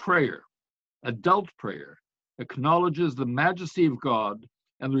 Real prayer, adult prayer, acknowledges the majesty of God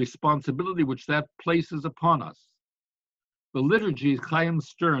and the responsibility which that places upon us. The liturgy Chaim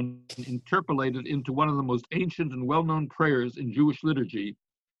Stern interpolated into one of the most ancient and well-known prayers in Jewish liturgy,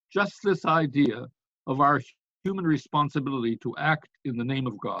 just this idea of our human responsibility to act in the name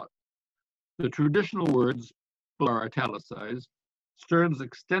of God. The traditional words are italicized. Stern's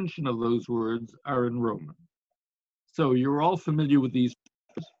extension of those words are in Roman. So you're all familiar with these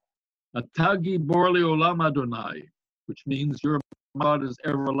words. Atagi Borli Olam Adonai, which means your God is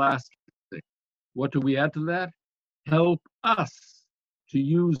everlasting. What do we add to that? Help us to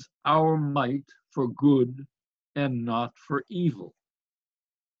use our might for good and not for evil.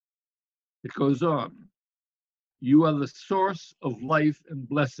 It goes on. You are the source of life and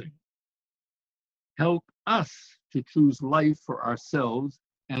blessing. Help us to choose life for ourselves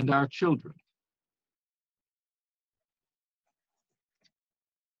and our children.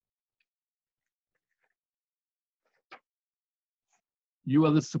 You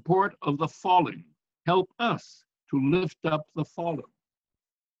are the support of the falling. Help us to lift up the fallen.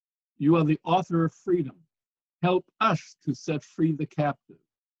 You are the author of freedom. Help us to set free the captive.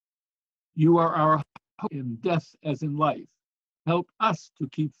 You are our hope in death as in life. Help us to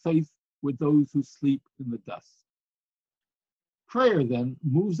keep faith with those who sleep in the dust. Prayer then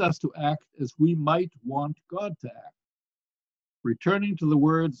moves us to act as we might want God to act. Returning to the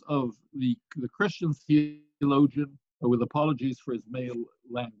words of the Christian theologian, with apologies for his male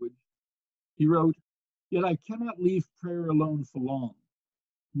language, he wrote, "Yet I cannot leave prayer alone for long.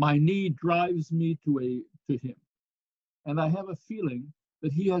 My need drives me to him, and I have a feeling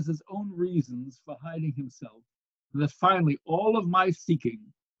that he has his own reasons for hiding himself, and that finally all of my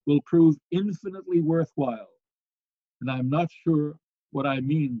seeking will prove infinitely worthwhile. And I'm not sure what I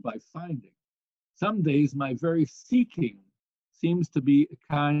mean by finding. Some days my very seeking seems to be a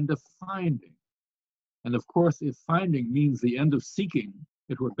kind of finding. And of course, if finding means the end of seeking,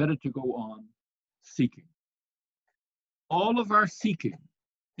 it were better to go on seeking." All of our seeking,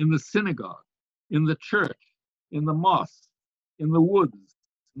 in the synagogue, in the church, in the mosque, in the woods,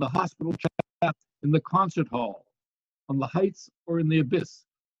 in the hospital chapel, in the concert hall, on the heights or in the abyss,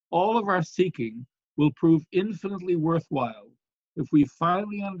 all of our seeking will prove infinitely worthwhile if we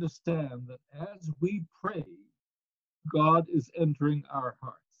finally understand that as we pray, God is entering our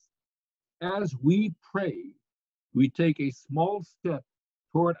hearts. As we pray, we take a small step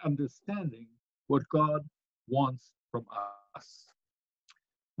toward understanding what God wants from us.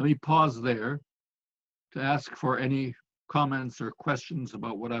 Let me pause there to ask for any comments or questions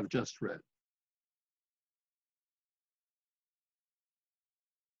about what I've just read.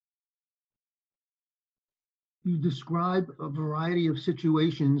 You describe a variety of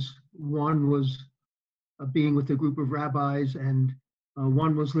situations. One was being with a group of rabbis, and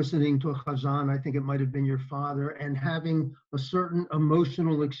one was listening to a chazan, I think it might have been your father, and having a certain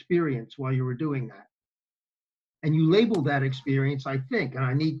emotional experience while you were doing that. And you labeled that experience, I think, and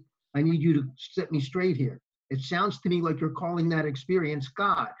I need you to set me straight here. It sounds to me like you're calling that experience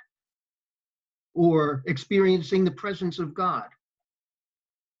God, or experiencing the presence of God.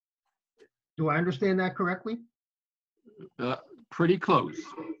 Do I understand that correctly? Pretty close.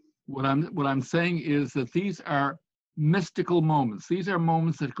 What I'm saying is that these are mystical moments. These are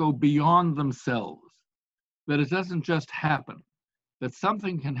moments that go beyond themselves, that it doesn't just happen, that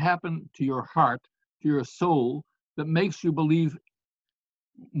something can happen to your heart, to your soul, that makes you believe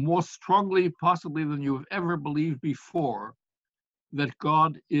more strongly, possibly than you have ever believed before, that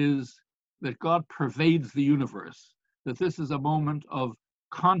God pervades the universe, that this is a moment of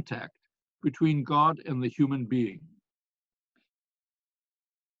contact between God and the human being.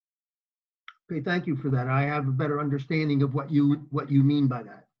 Okay, thank you for that. I have a better understanding of what you mean by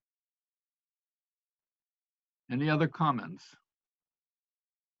that. Any other comments?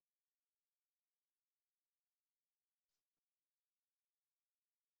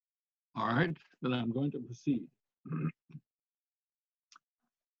 All right, then I'm going to proceed.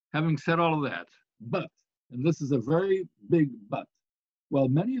 Having said all of that, but, and this is a very big but, while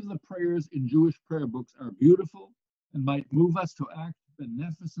many of the prayers in Jewish prayer books are beautiful and might move us to act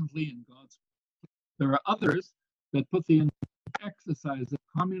beneficently in God's will, there are others that put the exercise of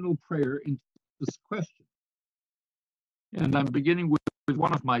communal prayer into this question. And I'm beginning with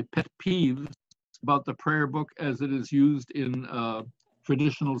one of my pet peeves about the prayer book as it is used in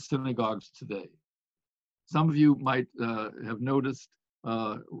traditional synagogues today. Some of you might have noticed,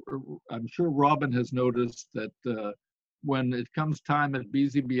 I'm sure Robin has noticed that when it comes time at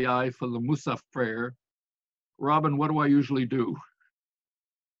BZBI for the Musaf prayer, Robin, what do I usually do?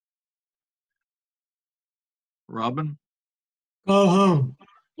 Robin? Go home.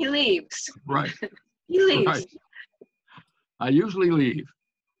 He leaves. Right. He leaves. Right. I usually leave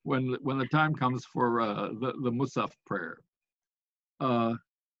when the time comes for the Musaf prayer.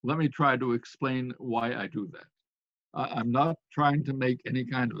 Let me try to explain why I do that. I'm not trying to make any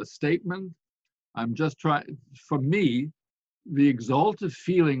kind of a statement. I'm just trying, for me, the exalted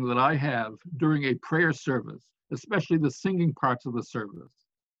feeling that I have during a prayer service, especially the singing parts of the service,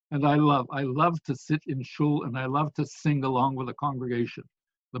 and I love to sit in shul and I love to sing along with the congregation.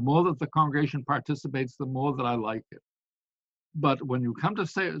 The more that the congregation participates, the more that I like it. But when you come to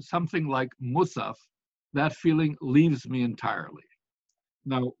say something like Musaf, that feeling leaves me entirely.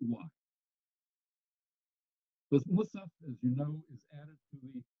 Now, why? Because Musaf, as you know, is added to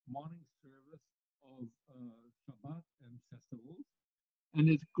the morning service of Shabbat and festivals, and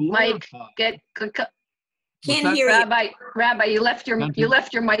it glorifies. Mike, Can't hear you. Rabbi, you left your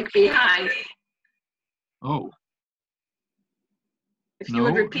mic behind. Oh. If you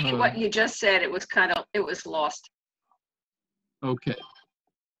would repeat what you just said, it was lost. Okay.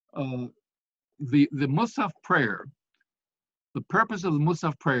 The Musaf prayer, the purpose of the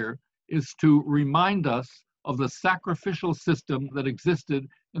Musaf prayer is to remind us of the sacrificial system that existed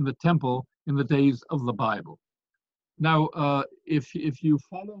in the temple in the days of the Bible. Now, if you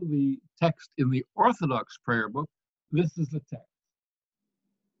follow the text in the Orthodox prayer book, this is the text.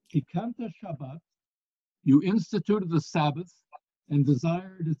 Hikanta Shabbat, you instituted the Sabbath and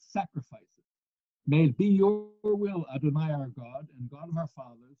desired its sacrifices. May it be your will, Adonai our God and God of our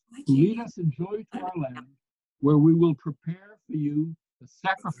fathers, to lead us in joy to our land, where we will prepare for you the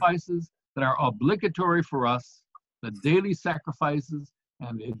sacrifices that are obligatory for us, the daily sacrifices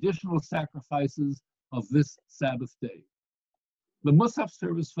and the additional sacrifices of this Sabbath day. The Musaf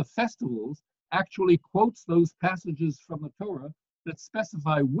service for festivals actually quotes those passages from the Torah that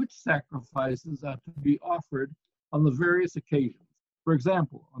specify which sacrifices are to be offered on the various occasions. For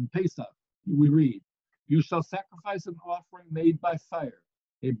example, on Pesach, we read, "You shall sacrifice an offering made by fire,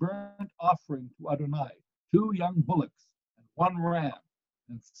 a burnt offering to Adonai, 2 young bullocks and 1 ram,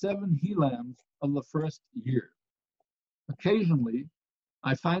 and 7 he-lambs of the first year." Occasionally,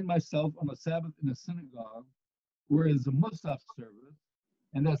 I find myself on a Sabbath in a synagogue where it's a Musaf service,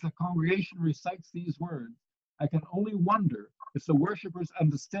 and as the congregation recites these words, I can only wonder if the worshipers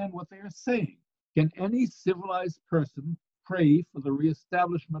understand what they are saying. Can any civilized person pray for the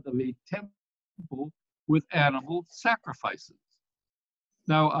reestablishment of a temple with animal sacrifices?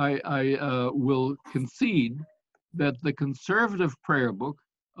 Now, I will concede that the conservative prayer book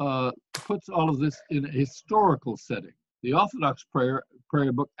puts all of this in a historical setting. The Orthodox prayer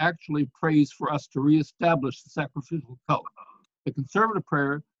book actually prays for us to reestablish the sacrificial cult. The conservative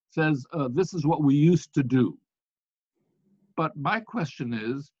prayer says this is what we used to do. But my question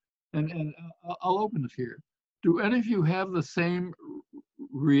is, and I'll open it here, do any of you have the same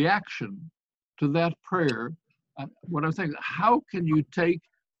reaction to that prayer? What I'm saying, how can you take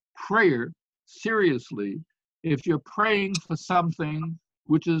prayer seriously if you're praying for something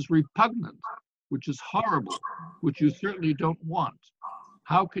which is repugnant, which is horrible, which you certainly don't want?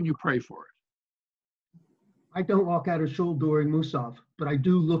 How can you pray for it? I don't walk out of shul during Musaf, but I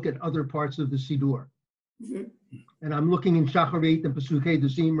do look at other parts of the Siddur. Mm-hmm. And I'm looking in Shacharit and Pesukei de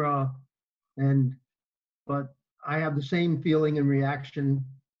Zimra, but I have the same feeling and reaction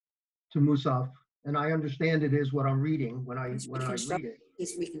to Musaf, and I understand it is what I'm reading when I read it.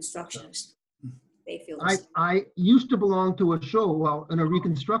 He's Reconstructionist. They feel I used to belong to a shul, in a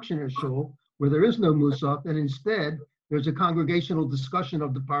Reconstructionist shul, where there is no Musaf, and instead there's a congregational discussion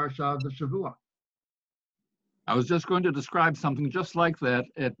of the parasha of the Shavua. I was just going to describe something just like that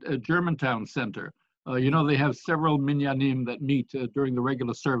at Germantown Center. They have several minyanim that meet during the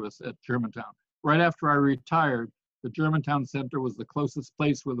regular service at Germantown. Right after I retired, the Germantown Center was the closest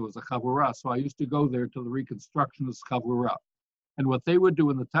place where there was a chavurah, so I used to go there to the Reconstructionist chavurah. And what they would do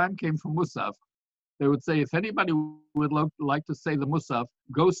when the time came for Musaf, they would say, if anybody would like to say the Musaf,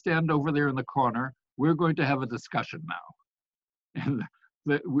 go stand over there in the corner. We're going to have a discussion now. And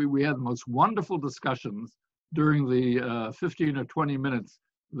we had the most wonderful discussions during the 15 or 20 minutes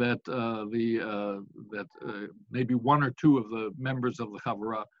that maybe one or two of the members of the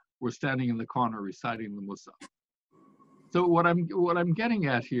chavurah were standing in the corner reciting the Musaf. So what I'm getting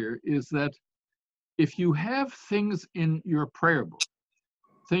at here is that if you have things in your prayer book,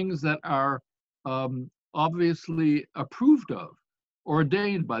 things that are obviously approved of,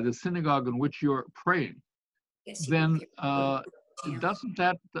 ordained by the synagogue in which you're praying, then doesn't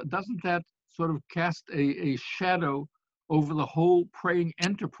that sort of cast a shadow over the whole praying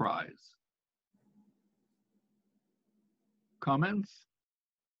enterprise? Comments?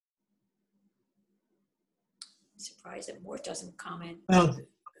 I'm surprised that Mort doesn't comment. Well,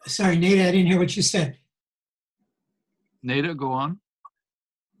 sorry, Nada, I didn't hear what you said. Nada, go on.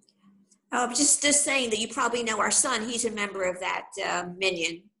 Just saying that you probably know our son. He's a member of that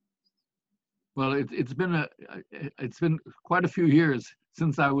minyan. Well, it's been quite a few years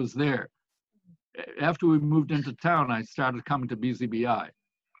since I was there. After we moved into town, I started coming to BZBI.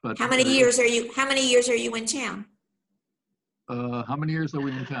 But how many years are you in town? How many years are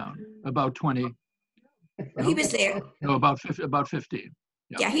we in town? About 20. Well, he was there. No, about 15.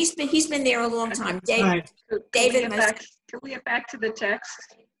 Yeah, he's been there a long time. David, Can we get back to the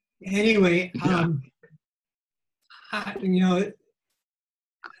text? Anyway,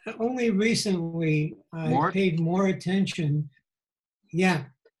 only recently I paid more attention,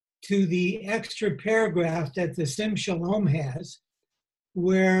 to the extra paragraph that the Sim Shalom has,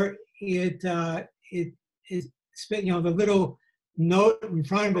 where the little note in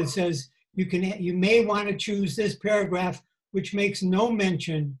front of it says you may want to choose this paragraph, which makes no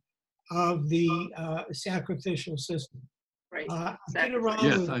mention of the sacrificial system. Right. I kid around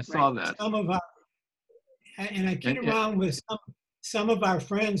yes, with I saw that. I kid around with some of our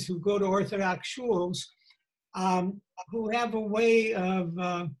friends who go to Orthodox shuls, who have a way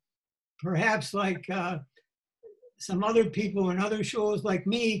of perhaps like some other people in other shuls like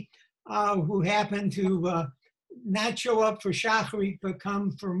me, who happen to not show up for Shacharit but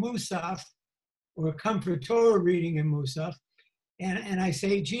come for Musaf or come for Torah reading in Musaf, and I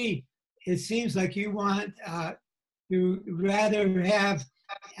say, gee, it seems like you want to rather have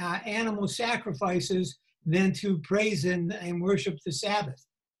animal sacrifices than to praise and worship the Sabbath.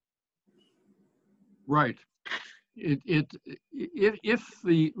 Right. If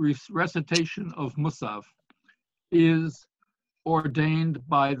the recitation of Musaf is ordained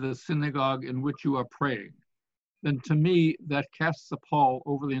by the synagogue in which you are praying, then to me that casts a pall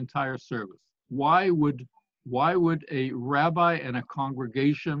over the entire service. Why would a rabbi and a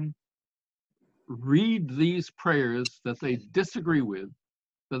congregation read these prayers that they disagree with,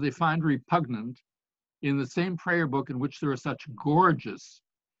 that they find repugnant, in the same prayer book in which there are such gorgeous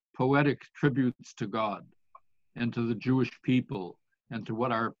poetic tributes to God and to the Jewish people and to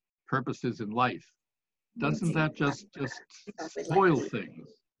what our purpose is in life? Doesn't that just spoil things?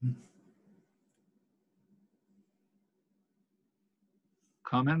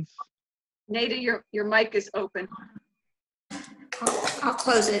 Comments? Nada, your mic is open. I'll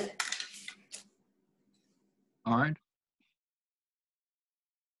close it. All right.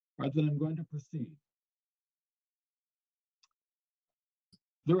 right, then I'm going to proceed.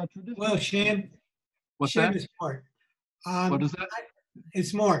 There are traditions. Well, Shim, What's Shim that? is smart. What is that?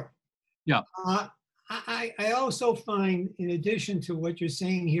 It's more. Yeah. I also find, in addition to what you're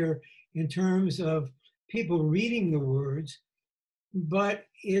saying here in terms of people reading the words, but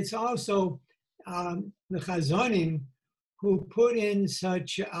it's also the Chazonim who put in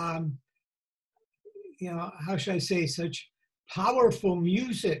such, how should I say, such powerful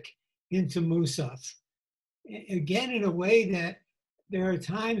music into Musaf. Again, in a way that there are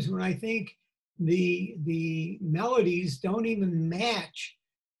times when I think the melodies don't even match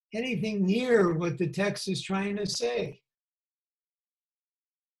anything near what the text is trying to say.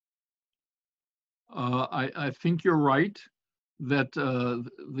 I think you're right that the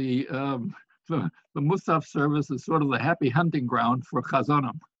Musaf service is sort of the happy hunting ground for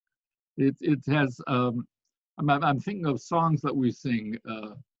Chazonim. It has, I'm thinking of songs that we sing.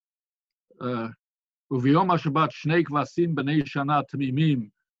 Uviyom HaShabbat Shnei Kvasim B'nei Shana Tamimim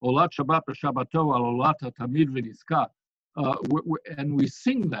Olat Shabbat B'Shabbato Al Olat Tamid V'Niska. And we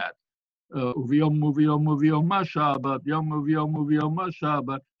sing that. Uviyom HaShabbat Yom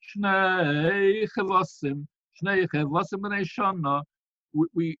HaShabbat Shnei Kvasim B'nei Shana.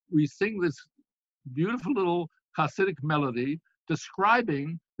 We sing this beautiful little Hasidic melody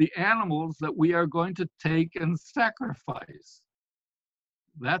describing the animals that we are going to take and sacrifice.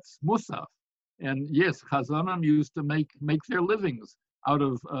 That's Musaf. And yes, Chazonim used to make their livings out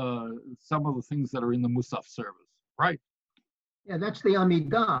of some of the things that are in the Musaf service, right? Yeah, that's the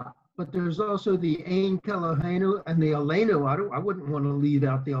Amidah. But there's also the Ein Keloheinu and the Aleinu. I wouldn't want to leave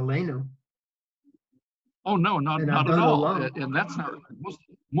out the Aleinu. Oh no, not at all. And that's not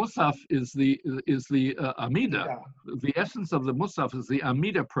Musaf is the Amida. The essence of the Musaf is the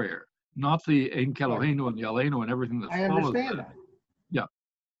Amida prayer, not the Ein Keloheinu and the Aleinu and everything that follows. I understand that. Yeah.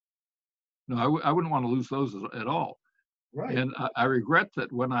 No, I wouldn't want to lose those at all. Right. And I regret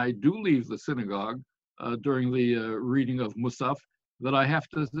that when I do leave the synagogue during the reading of Musaf, that I have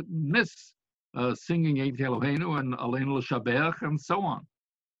to miss singing Ein Keloheinu and Aleinu L'Shabech and so on.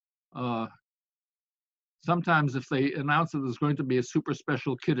 Sometimes if they announce that there's going to be a super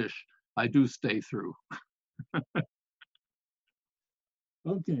special Kiddush, I do stay through.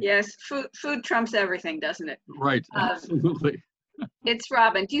 Okay. Yes, food trumps everything, doesn't it? Right, absolutely. It's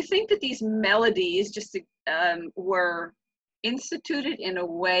Robin. Do you think that these melodies just were instituted in a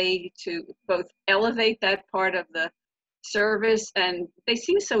way to both elevate that part of the service, and they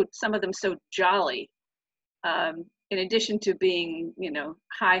seem some of them so jolly, in addition to being,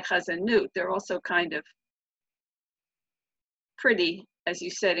 high chazanut, they're also kind of pretty, as you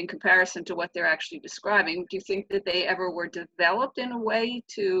said, in comparison to what they're actually describing. Do you think that they ever were developed in a way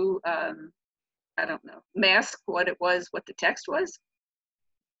to, I don't know, mask what it was, what the text was?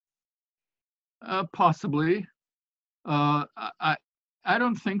 Possibly. I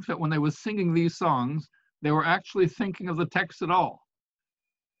don't think that when they were singing these songs, they were actually thinking of the text at all.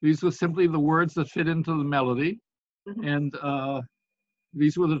 These were simply the words that fit into the melody, and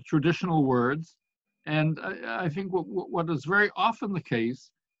these were the traditional words. And I think what is very often the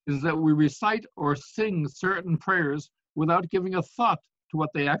case is that we recite or sing certain prayers without giving a thought to what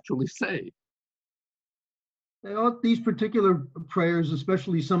they actually say. These particular prayers,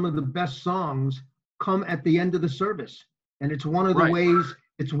 especially some of the best songs, come at the end of the service, and it's one of the ways.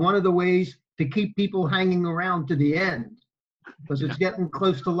 It's one of the ways to keep people hanging around to the end, because it's getting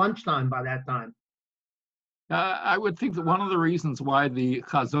close to lunchtime by that time. I would think that one of the reasons why the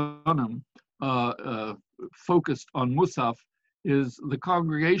Chazonim focused on Musaf is the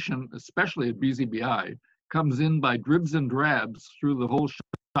congregation, especially at BZBI, comes in by dribs and drabs through the whole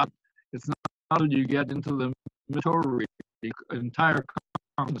shop. It's not until you get into the Torah, the entire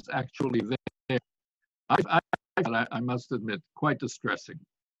congregation is actually there. I must admit, quite distressing.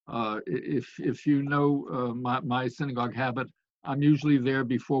 If you know my synagogue habit, I'm usually there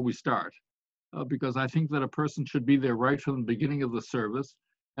before we start, because I think that a person should be there right from the beginning of the service,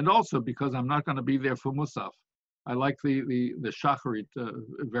 and also because I'm not going to be there for Musaf. I like the Shacharit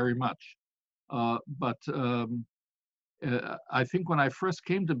very much. But I think when I first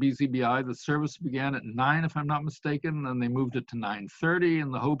came to BZBI, the service began at 9, if I'm not mistaken, and they moved it to 9:30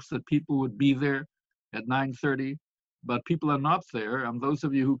 in the hopes that people would be there at 9:30. But people are not there, and those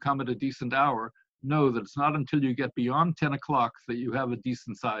of you who come at a decent hour know that it's not until you get beyond 10 o'clock that you have a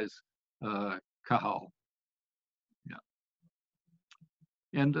decent size kahal.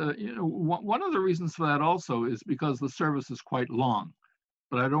 And one of the reasons for that also is because the service is quite long.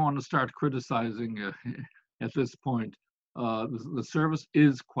 But I don't want to start criticizing at this point. The service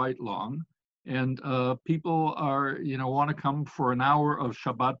is quite long, And people are, want to come for an hour of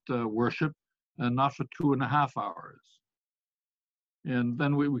Shabbat worship and not for 2.5 hours. And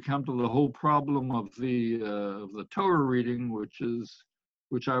then we come to the whole problem of the Torah reading, which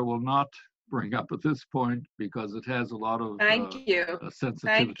I will not bring up at this point because it has a lot of Thank you. sensitivity.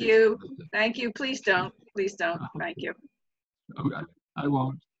 Thank you. Thank you. Please don't. Please don't. Thank you. Okay. I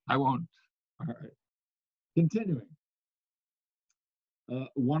won't. All right. Continuing.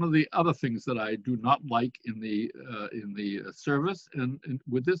 One of the other things that I do not like in the service, and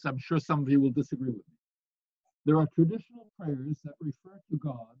with this, I'm sure some of you will disagree with me. There are traditional prayers that refer to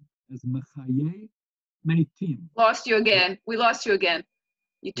God as Mechaye Meitim. Lost you again. We lost you again.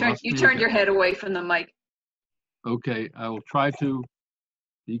 You turned your head away from the mic. Okay, I will try to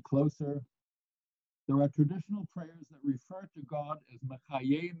be closer. There are traditional prayers that refer to God as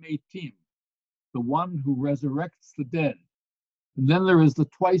Mechaye Meitim, the one who resurrects the dead. And then there is the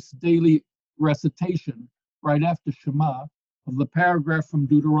twice daily recitation right after Shema of the paragraph from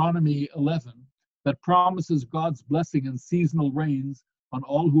Deuteronomy 11 that promises God's blessing and seasonal rains on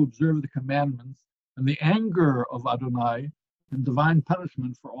all who observe the commandments, and the anger of Adonai and divine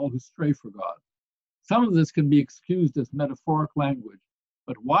punishment for all who stray for God. Some of this can be excused as metaphoric language,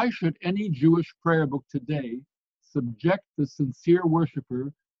 but why should any Jewish prayer book today subject the sincere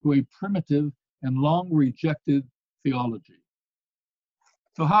worshiper to a primitive and long rejected theology?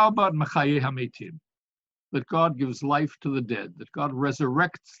 So how about Mechaye HaMeitim? That God gives life to the dead, that God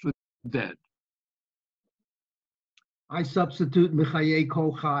resurrects the dead. I substitute Mechaye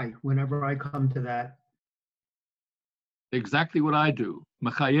Kol Chai whenever I come to that. Exactly what I do.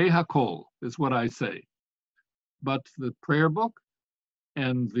 Mechaye HaKol is what I say. But the prayer book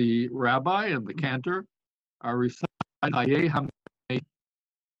and the rabbi and the cantor are reciting Mechaye HaMeitim.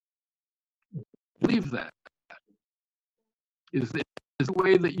 Believe that. Is the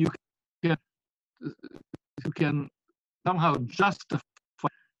way that you can somehow justify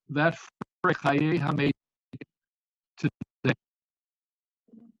that Mechaye HaMeitim today.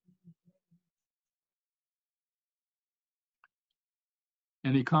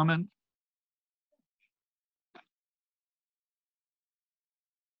 Any comment?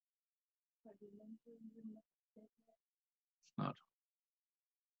 Not.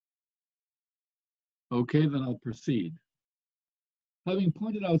 Okay, then I'll proceed. Having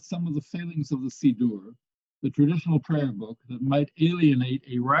pointed out some of the failings of the Siddur, the traditional prayer book that might alienate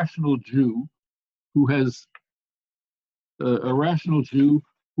a rational Jew who has come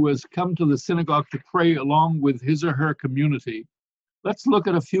to the synagogue to pray along with his or her community, let's look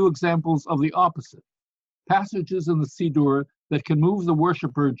at a few examples of the opposite. Passages in the Siddur that can move the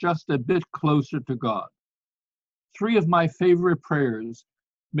worshiper just a bit closer to God. 3 of my favorite prayers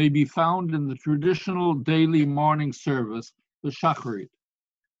may be found in the traditional daily morning service, the Shacharit.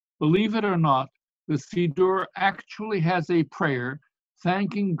 Believe it or not, the Siddur actually has a prayer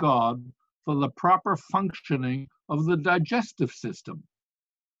thanking God for the proper functioning of the digestive system.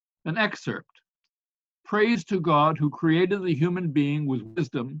 An excerpt. Praise to God who created the human being with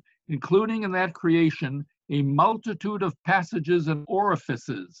wisdom, including in that creation a multitude of passages and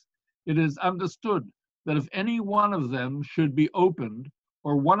orifices. It is understood that if any one of them should be opened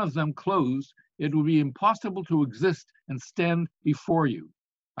or one of them closed, it would be impossible to exist and stand before you.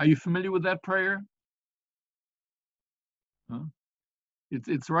 Are you familiar with that prayer? Huh?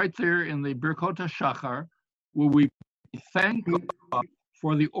 It's right there in the Birkot HaShachar, where we thank God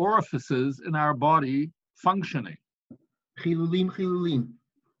for the orifices in our body functioning. Chilulim, chilulim.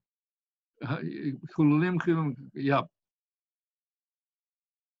 Chilulim, yeah.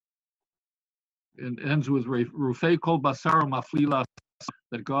 It ends with Rufei Kol Basar Maflila,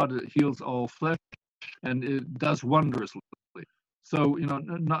 that God heals all flesh, and it does wondrously. So,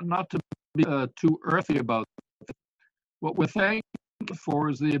 not to be too earthy about it. What we're thankful for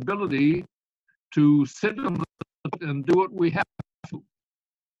is the ability to sit and do what we have to.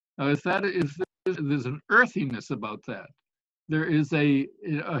 Now, if there's an earthiness about that, there is a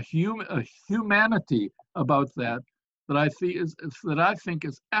humanity about that I think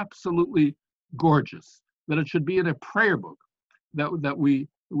is absolutely gorgeous. That it should be in a prayer book, that we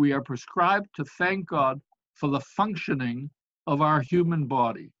are prescribed to thank God for the functioning of our human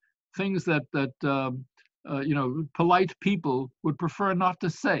body, things that polite people would prefer not to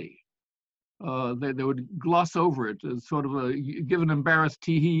say. They would gloss over it as sort of give an embarrassed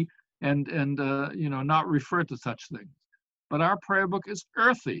tee and not refer to such things. But our prayer book is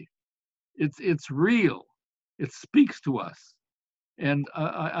earthy. It's real. It speaks to us, and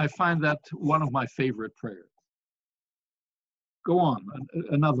I find that one of my favorite prayers. Go on,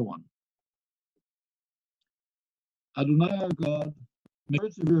 another one. Adonai our God, may the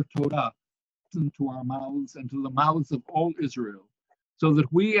words of your Torah to our mouths and to the mouths of all Israel, so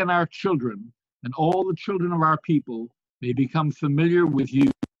that we and our children and all the children of our people may become familiar with you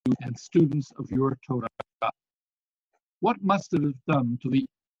and students of your Torah. What must it have done to the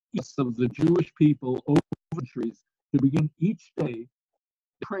east of the Jewish people over centuries to begin each day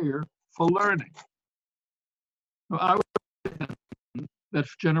prayer for learning? I would say that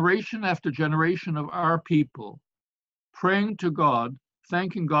generation after generation of our people praying to God,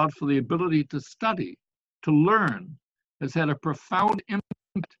 thanking God for the ability to study, to learn, has had a profound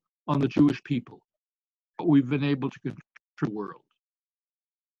impact on the Jewish people, what we've been able to contribute to the world.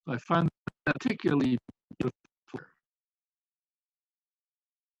 I find that particularly beautiful.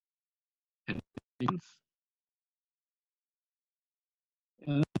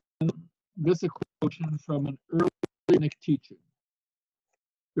 And this is a quotation from an early rabbinic teaching.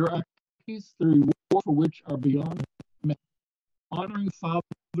 There are activities, the reward for which are beyond measure. Honoring Father,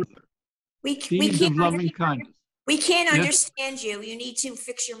 deeds of loving kindness. We can't Yes? understand you. You need to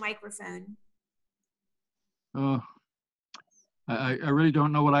fix your microphone. I really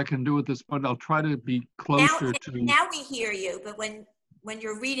don't know what I can do at this point. I'll try to be closer to. Now we hear you, but when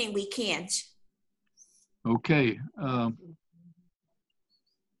you're reading, we can't. Okay.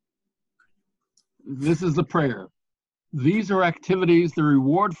 This is the prayer. These are activities, the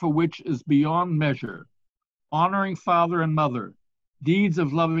reward for which is beyond measure. Honoring father and mother, deeds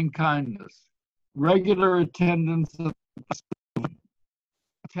of loving kindness, regular attendance of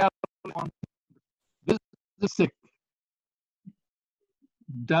the sick,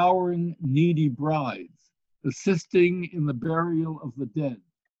 dowering needy brides, assisting in the burial of the dead,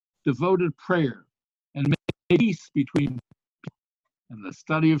 devoted prayer, and make peace between people. And the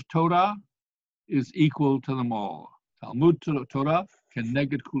study of Torah is equal to them all. Talmud Torah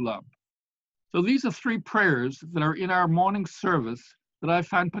keneged kulam. So these are three prayers that are in our morning service that I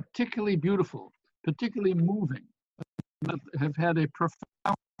find particularly beautiful, particularly moving, that have had a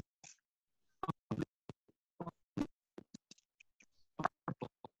profound.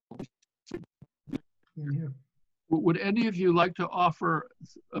 Would any of you like to offer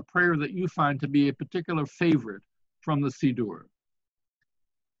a prayer that you find to be a particular favorite from the Siddur?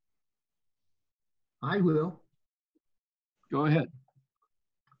 I will. Go ahead.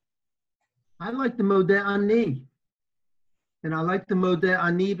 I like the Modeh Ani. And I like the Modeh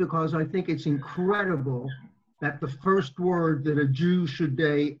Ani because I think it's incredible that the first word that a Jew should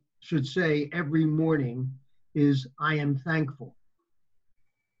say every morning is, I am thankful.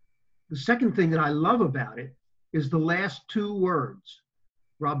 The second thing that I love about it is the last two words,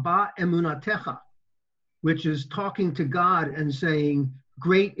 Rabbah Emunatecha, which is talking to God and saying,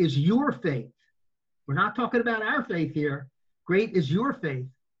 great is your faith. We're not talking about our faith here. Great is your faith.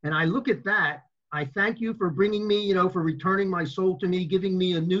 And I look at that. I thank you for bringing me, for returning my soul to me, giving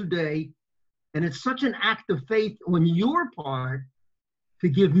me a new day. And it's such an act of faith on your part to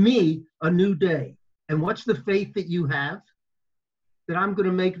give me a new day. And what's the faith that you have? That I'm going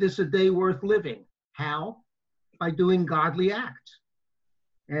to make this a day worth living. How? By doing godly acts.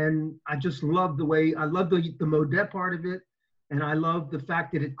 And I just love the way, I love the Modeh part of it. And I love the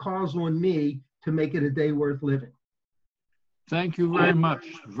fact that it calls on me to make it a day worth living. Thank you very much.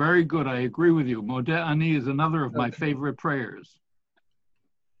 Very good. I agree with you. Modeh Ani is another of my favorite prayers.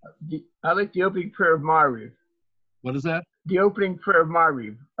 I like the opening prayer of Mariv. What is that? The opening prayer of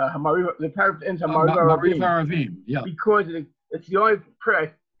Mariv. The paragraph ends on Mariv Aravim. Yeah. Because it's the only prayer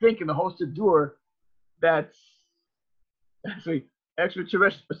I think in the whole Siddur that's actually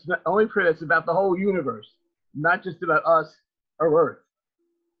extraterrestrial. It's the only prayer that's about the whole universe, not just about us or Earth.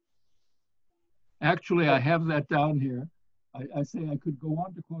 Actually, I have that down here. I say I could go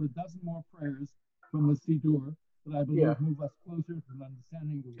on to quote a dozen more prayers from the Siddur that I believe move us closer to an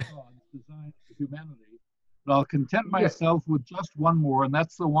understanding of God's design for humanity. But I'll content myself with just one more, and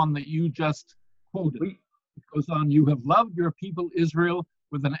that's the one that you just quoted. It goes on, you have loved your people Israel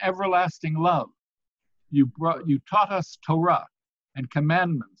with an everlasting love. You taught us Torah and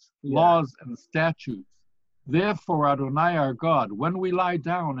commandments, laws and statutes. Therefore, Adonai our God, when we lie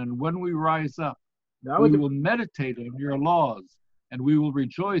down and when we rise up, we will meditate on your laws and we will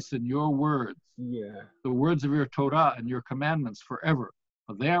rejoice in your words. The words of your Torah and your commandments forever.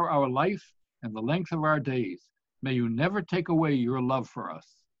 For they are our life and the length of our days. May you never take away your love for us.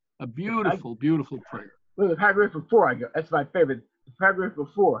 A beautiful, beautiful prayer. Well, the paragraph before, that's my favorite. The paragraph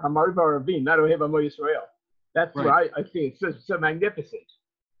before, Hamariv Aravim, not Oheb Amo Yisrael. That's where I see it's so magnificent.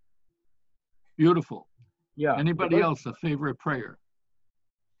 Beautiful. Yeah. Anybody else a favorite prayer?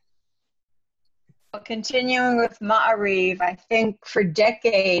 Continuing with Ma'ariv, I think for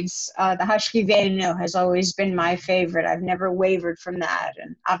decades, the Hashkivenu has always been my favorite. I've never wavered from that.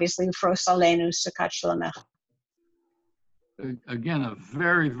 And obviously, Ufros Aleinu Sukat Shlamech. Again, a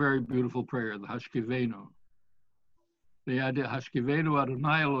very, very beautiful prayer, the Hashkivenu. The idea, Hashkivenu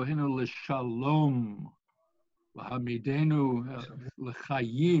Adonai Eloheinu l'shalom, v'hamidenu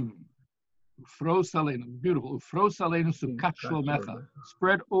l'chayim, ufros aleinu, beautiful, ufros aleinu sukat shlomecha,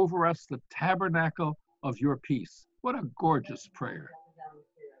 spread over us the tabernacle of your peace. What a gorgeous prayer.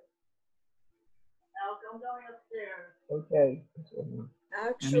 Okay.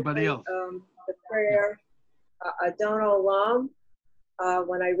 Actually, Anybody else? The prayer, Adon Olam,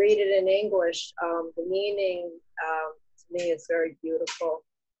 when I read it in English, the meaning to me is very beautiful.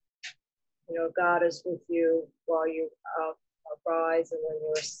 You know, God is with you while you rise and when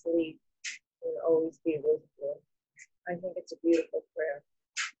you're asleep, and always be with you. I think it's a beautiful prayer.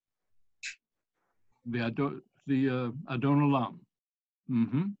 The Adon Olam.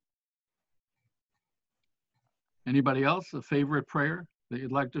 Mm-hmm. Anybody else, a favorite prayer that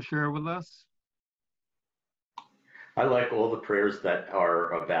you'd like to share with us? I like all the prayers that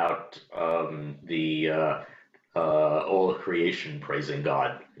are about all of creation praising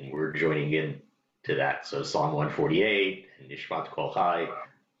God. And we're joining in to that. So Psalm 148 and Nishmat Kol Chai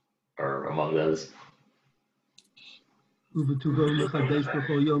are among those. The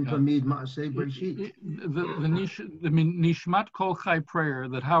Nishmat Kol Chai prayer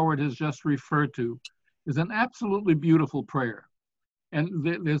that Howard has just referred to is an absolutely beautiful prayer. And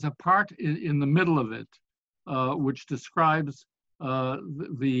there's a part in the middle of it which describes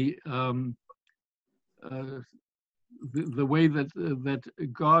the way that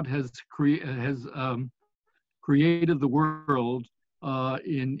God has created the world I'm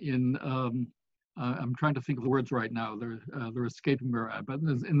trying to think of the words right now. They're escaping me. But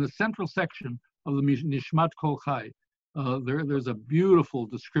in the central section of the Nishmat Kol Chai, there's a beautiful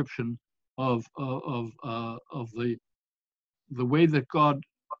description of the way that God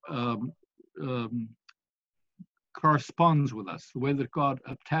corresponds with us, the way that God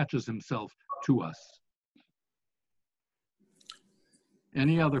attaches himself to us.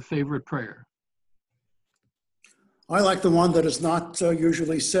 Any other favorite prayer? I like the one that is not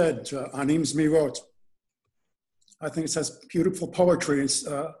usually said, Anim Zmirot. I think it says beautiful poetry. It's,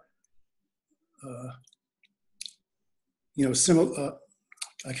 similar.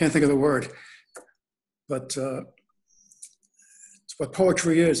 I can't think of the word, but it's what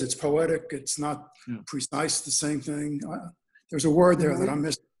poetry is. It's poetic. It's not precise, the same thing. There's a word there that I'm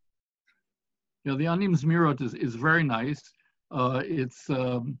missing. Yeah, the Anim Zmirot is very nice. It's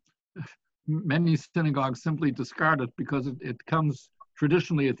many synagogues simply discard it because it comes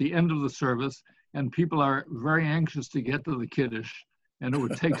traditionally at the end of the service, and people are very anxious to get to the Kiddush, and it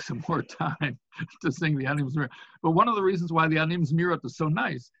would take some more time to sing the Anim Zmirot. But one of the reasons why the Anim Zmirot is so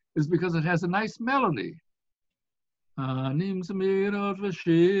nice is because it has a nice melody. Anim Zmirot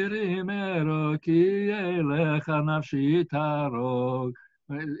v'shirim eroki elecha nafshi tarog.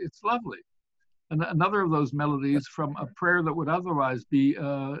 It's lovely. And another of those melodies from a prayer that would otherwise be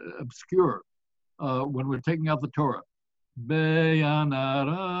obscure when we're taking out the Torah.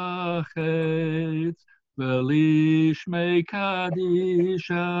 Be'yanarachetz v'lishmei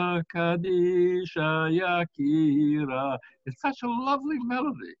kadisha kadisha yakira. It's such a lovely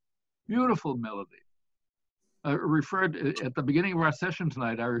melody, beautiful melody. I referred at the beginning of our session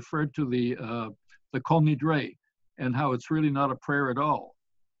tonight. I referred to the Kol Nidrei and how it's really not a prayer at all.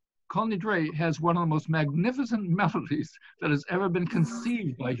 Kol Nidrei has one of the most magnificent melodies that has ever been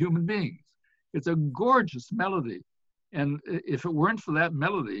conceived by human beings. It's a gorgeous melody. And if it weren't for that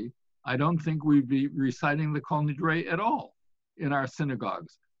melody, I don't think we'd be reciting the Kol Nidrei at all in our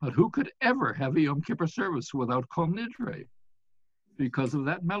synagogues. But who could ever have a Yom Kippur service without Kol Nidrei? Because of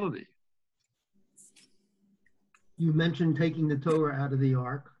that melody. You mentioned taking the Torah out of the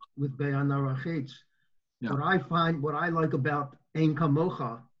ark with Be'yanarachetz. Yeah. What I like about Ein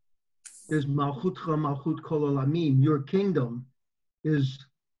Kamocha is Malchutcha Malchut Kol Olamim. Your kingdom is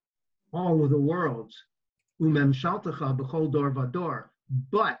all of the worlds. Umemshaltecha b'chol dor vador.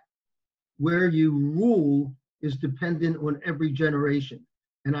 But where you rule is dependent on every generation.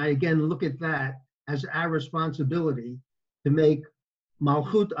 And I again look at that as our responsibility to make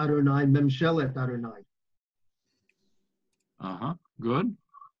Malchut Adonai Memshelet Adonai. Good.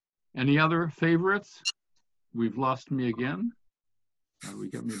 Any other favorites? We've lost me again. We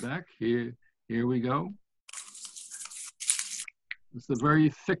got me back. Here we go. It's a very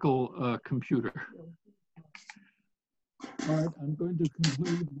fickle computer. All right, I'm going to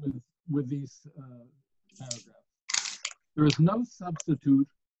conclude with these paragraphs. There is no substitute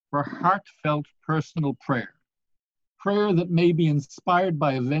for heartfelt personal prayer. Prayer that may be inspired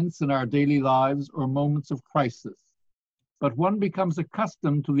by events in our daily lives or moments of crisis. But one becomes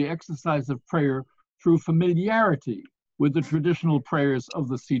accustomed to the exercise of prayer through familiarity with the traditional prayers of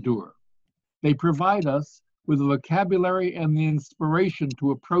the Siddur. They provide us with the vocabulary and the inspiration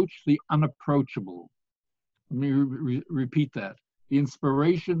to approach the unapproachable. Let me repeat that. The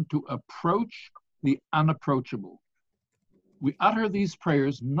inspiration to approach the unapproachable. We utter these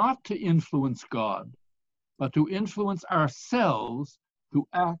prayers not to influence God, but to influence ourselves to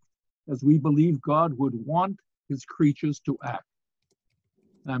act as we believe God would want his creatures to act.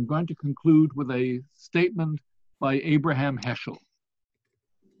 And I'm going to conclude with a statement by Abraham Heschel.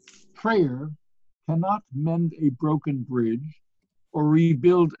 Prayer cannot mend a broken bridge or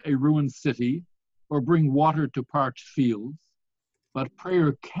rebuild a ruined city or bring water to parched fields, but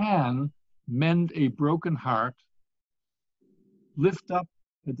prayer can mend a broken heart, lift up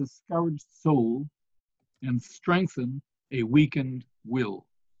a discouraged soul, and strengthen a weakened will.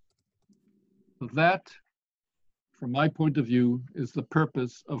 So that, from my point of view, is the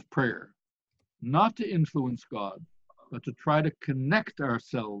purpose of prayer. Not to influence God, but to try to connect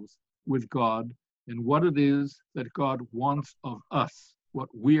ourselves with God in what it is that God wants of us, what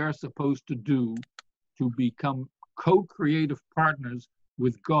we are supposed to do to become co-creative partners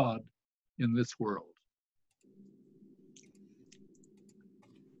with God in this world.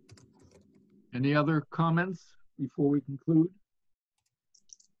 Any other comments before we conclude?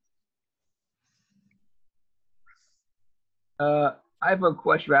 I have a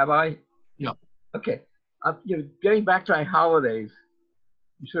question, Rabbi. Yeah. Okay. Getting back to our holidays,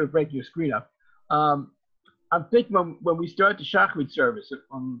 you sort of break your screen up. I'm thinking when we start the Shachrit service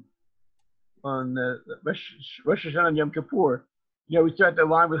on Rosh Hashanah and Yom Kippur, we start the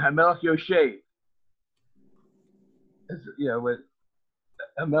line with Hamelach Yoshev. With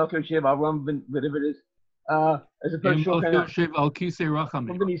Hamelach Yoshev, Avram, whatever it is, as opposed to Yoshev al Kisei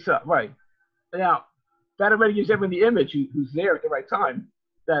Rachamim. Right. Now, that already gives everyone the image who's there at the right time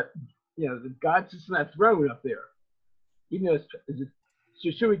that that God sits on that throne up there. Even though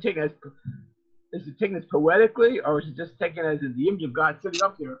should we take it is it taken as poetically, or is it just taken as the image of God sitting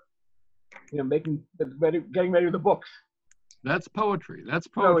up there, getting ready with the books? That's poetry. That's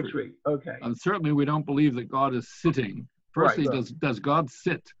poetry. Okay. And certainly we don't believe that God is sitting. Firstly, right. Does God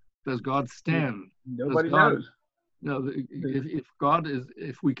sit? Does God stand? Nobody knows.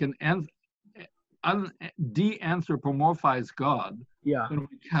 If we can de-anthropomorphize God, then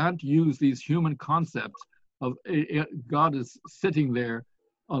we can't use these human concepts of God is sitting there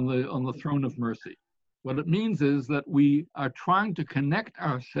on the throne of mercy. What it means is that we are trying to connect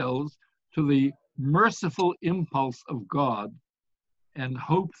ourselves to the merciful impulse of God and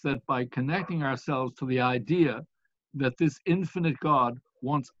hope that by connecting ourselves to the idea that this infinite God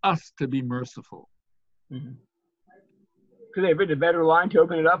wants us to be merciful. Mm-hmm. Could they have written a better line to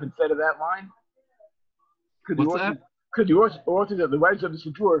open it up instead of that line? Could the authors of the writers of the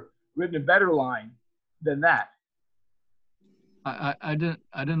Siddur written a better line than that? I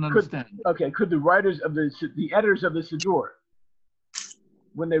didn't understand. Could the writers of the editors of the Siddur,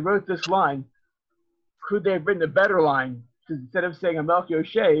 when they wrote this line, could they have written a better line instead of saying Hamelach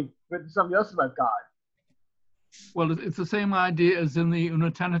Yoshev, written something else about God? Well, it's the same idea as in the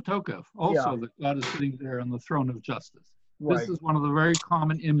Unatana Tokef, also that God is sitting there on the throne of justice. Right. This is one of the very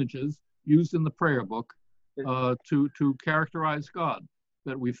common images used in the prayer book to characterize God,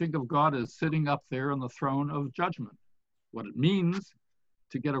 that we think of God as sitting up there on the throne of judgment. What it means,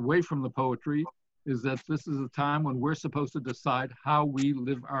 to get away from the poetry, is that this is a time when we're supposed to decide how we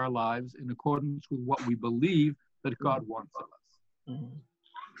live our lives in accordance with what we believe that God wants of us. Mm-hmm.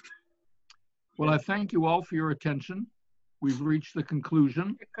 Well, I thank you all for your attention. We've reached the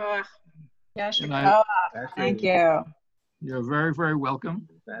conclusion. Thank you. You're very, very welcome.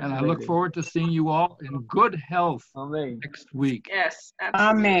 And I look forward to seeing you all in good health next week. Yes,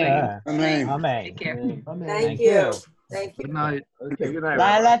 absolutely. Amen. Amen. Take care. Amen. Thank you. Thank you. Good night. Okay, good night.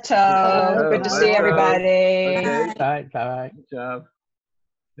 Lila Tov. Good to see everybody. Okay. Bye. Good job.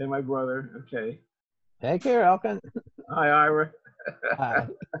 Hey, my brother. Okay. Take care, Elkin. Hi, Ira. Bye.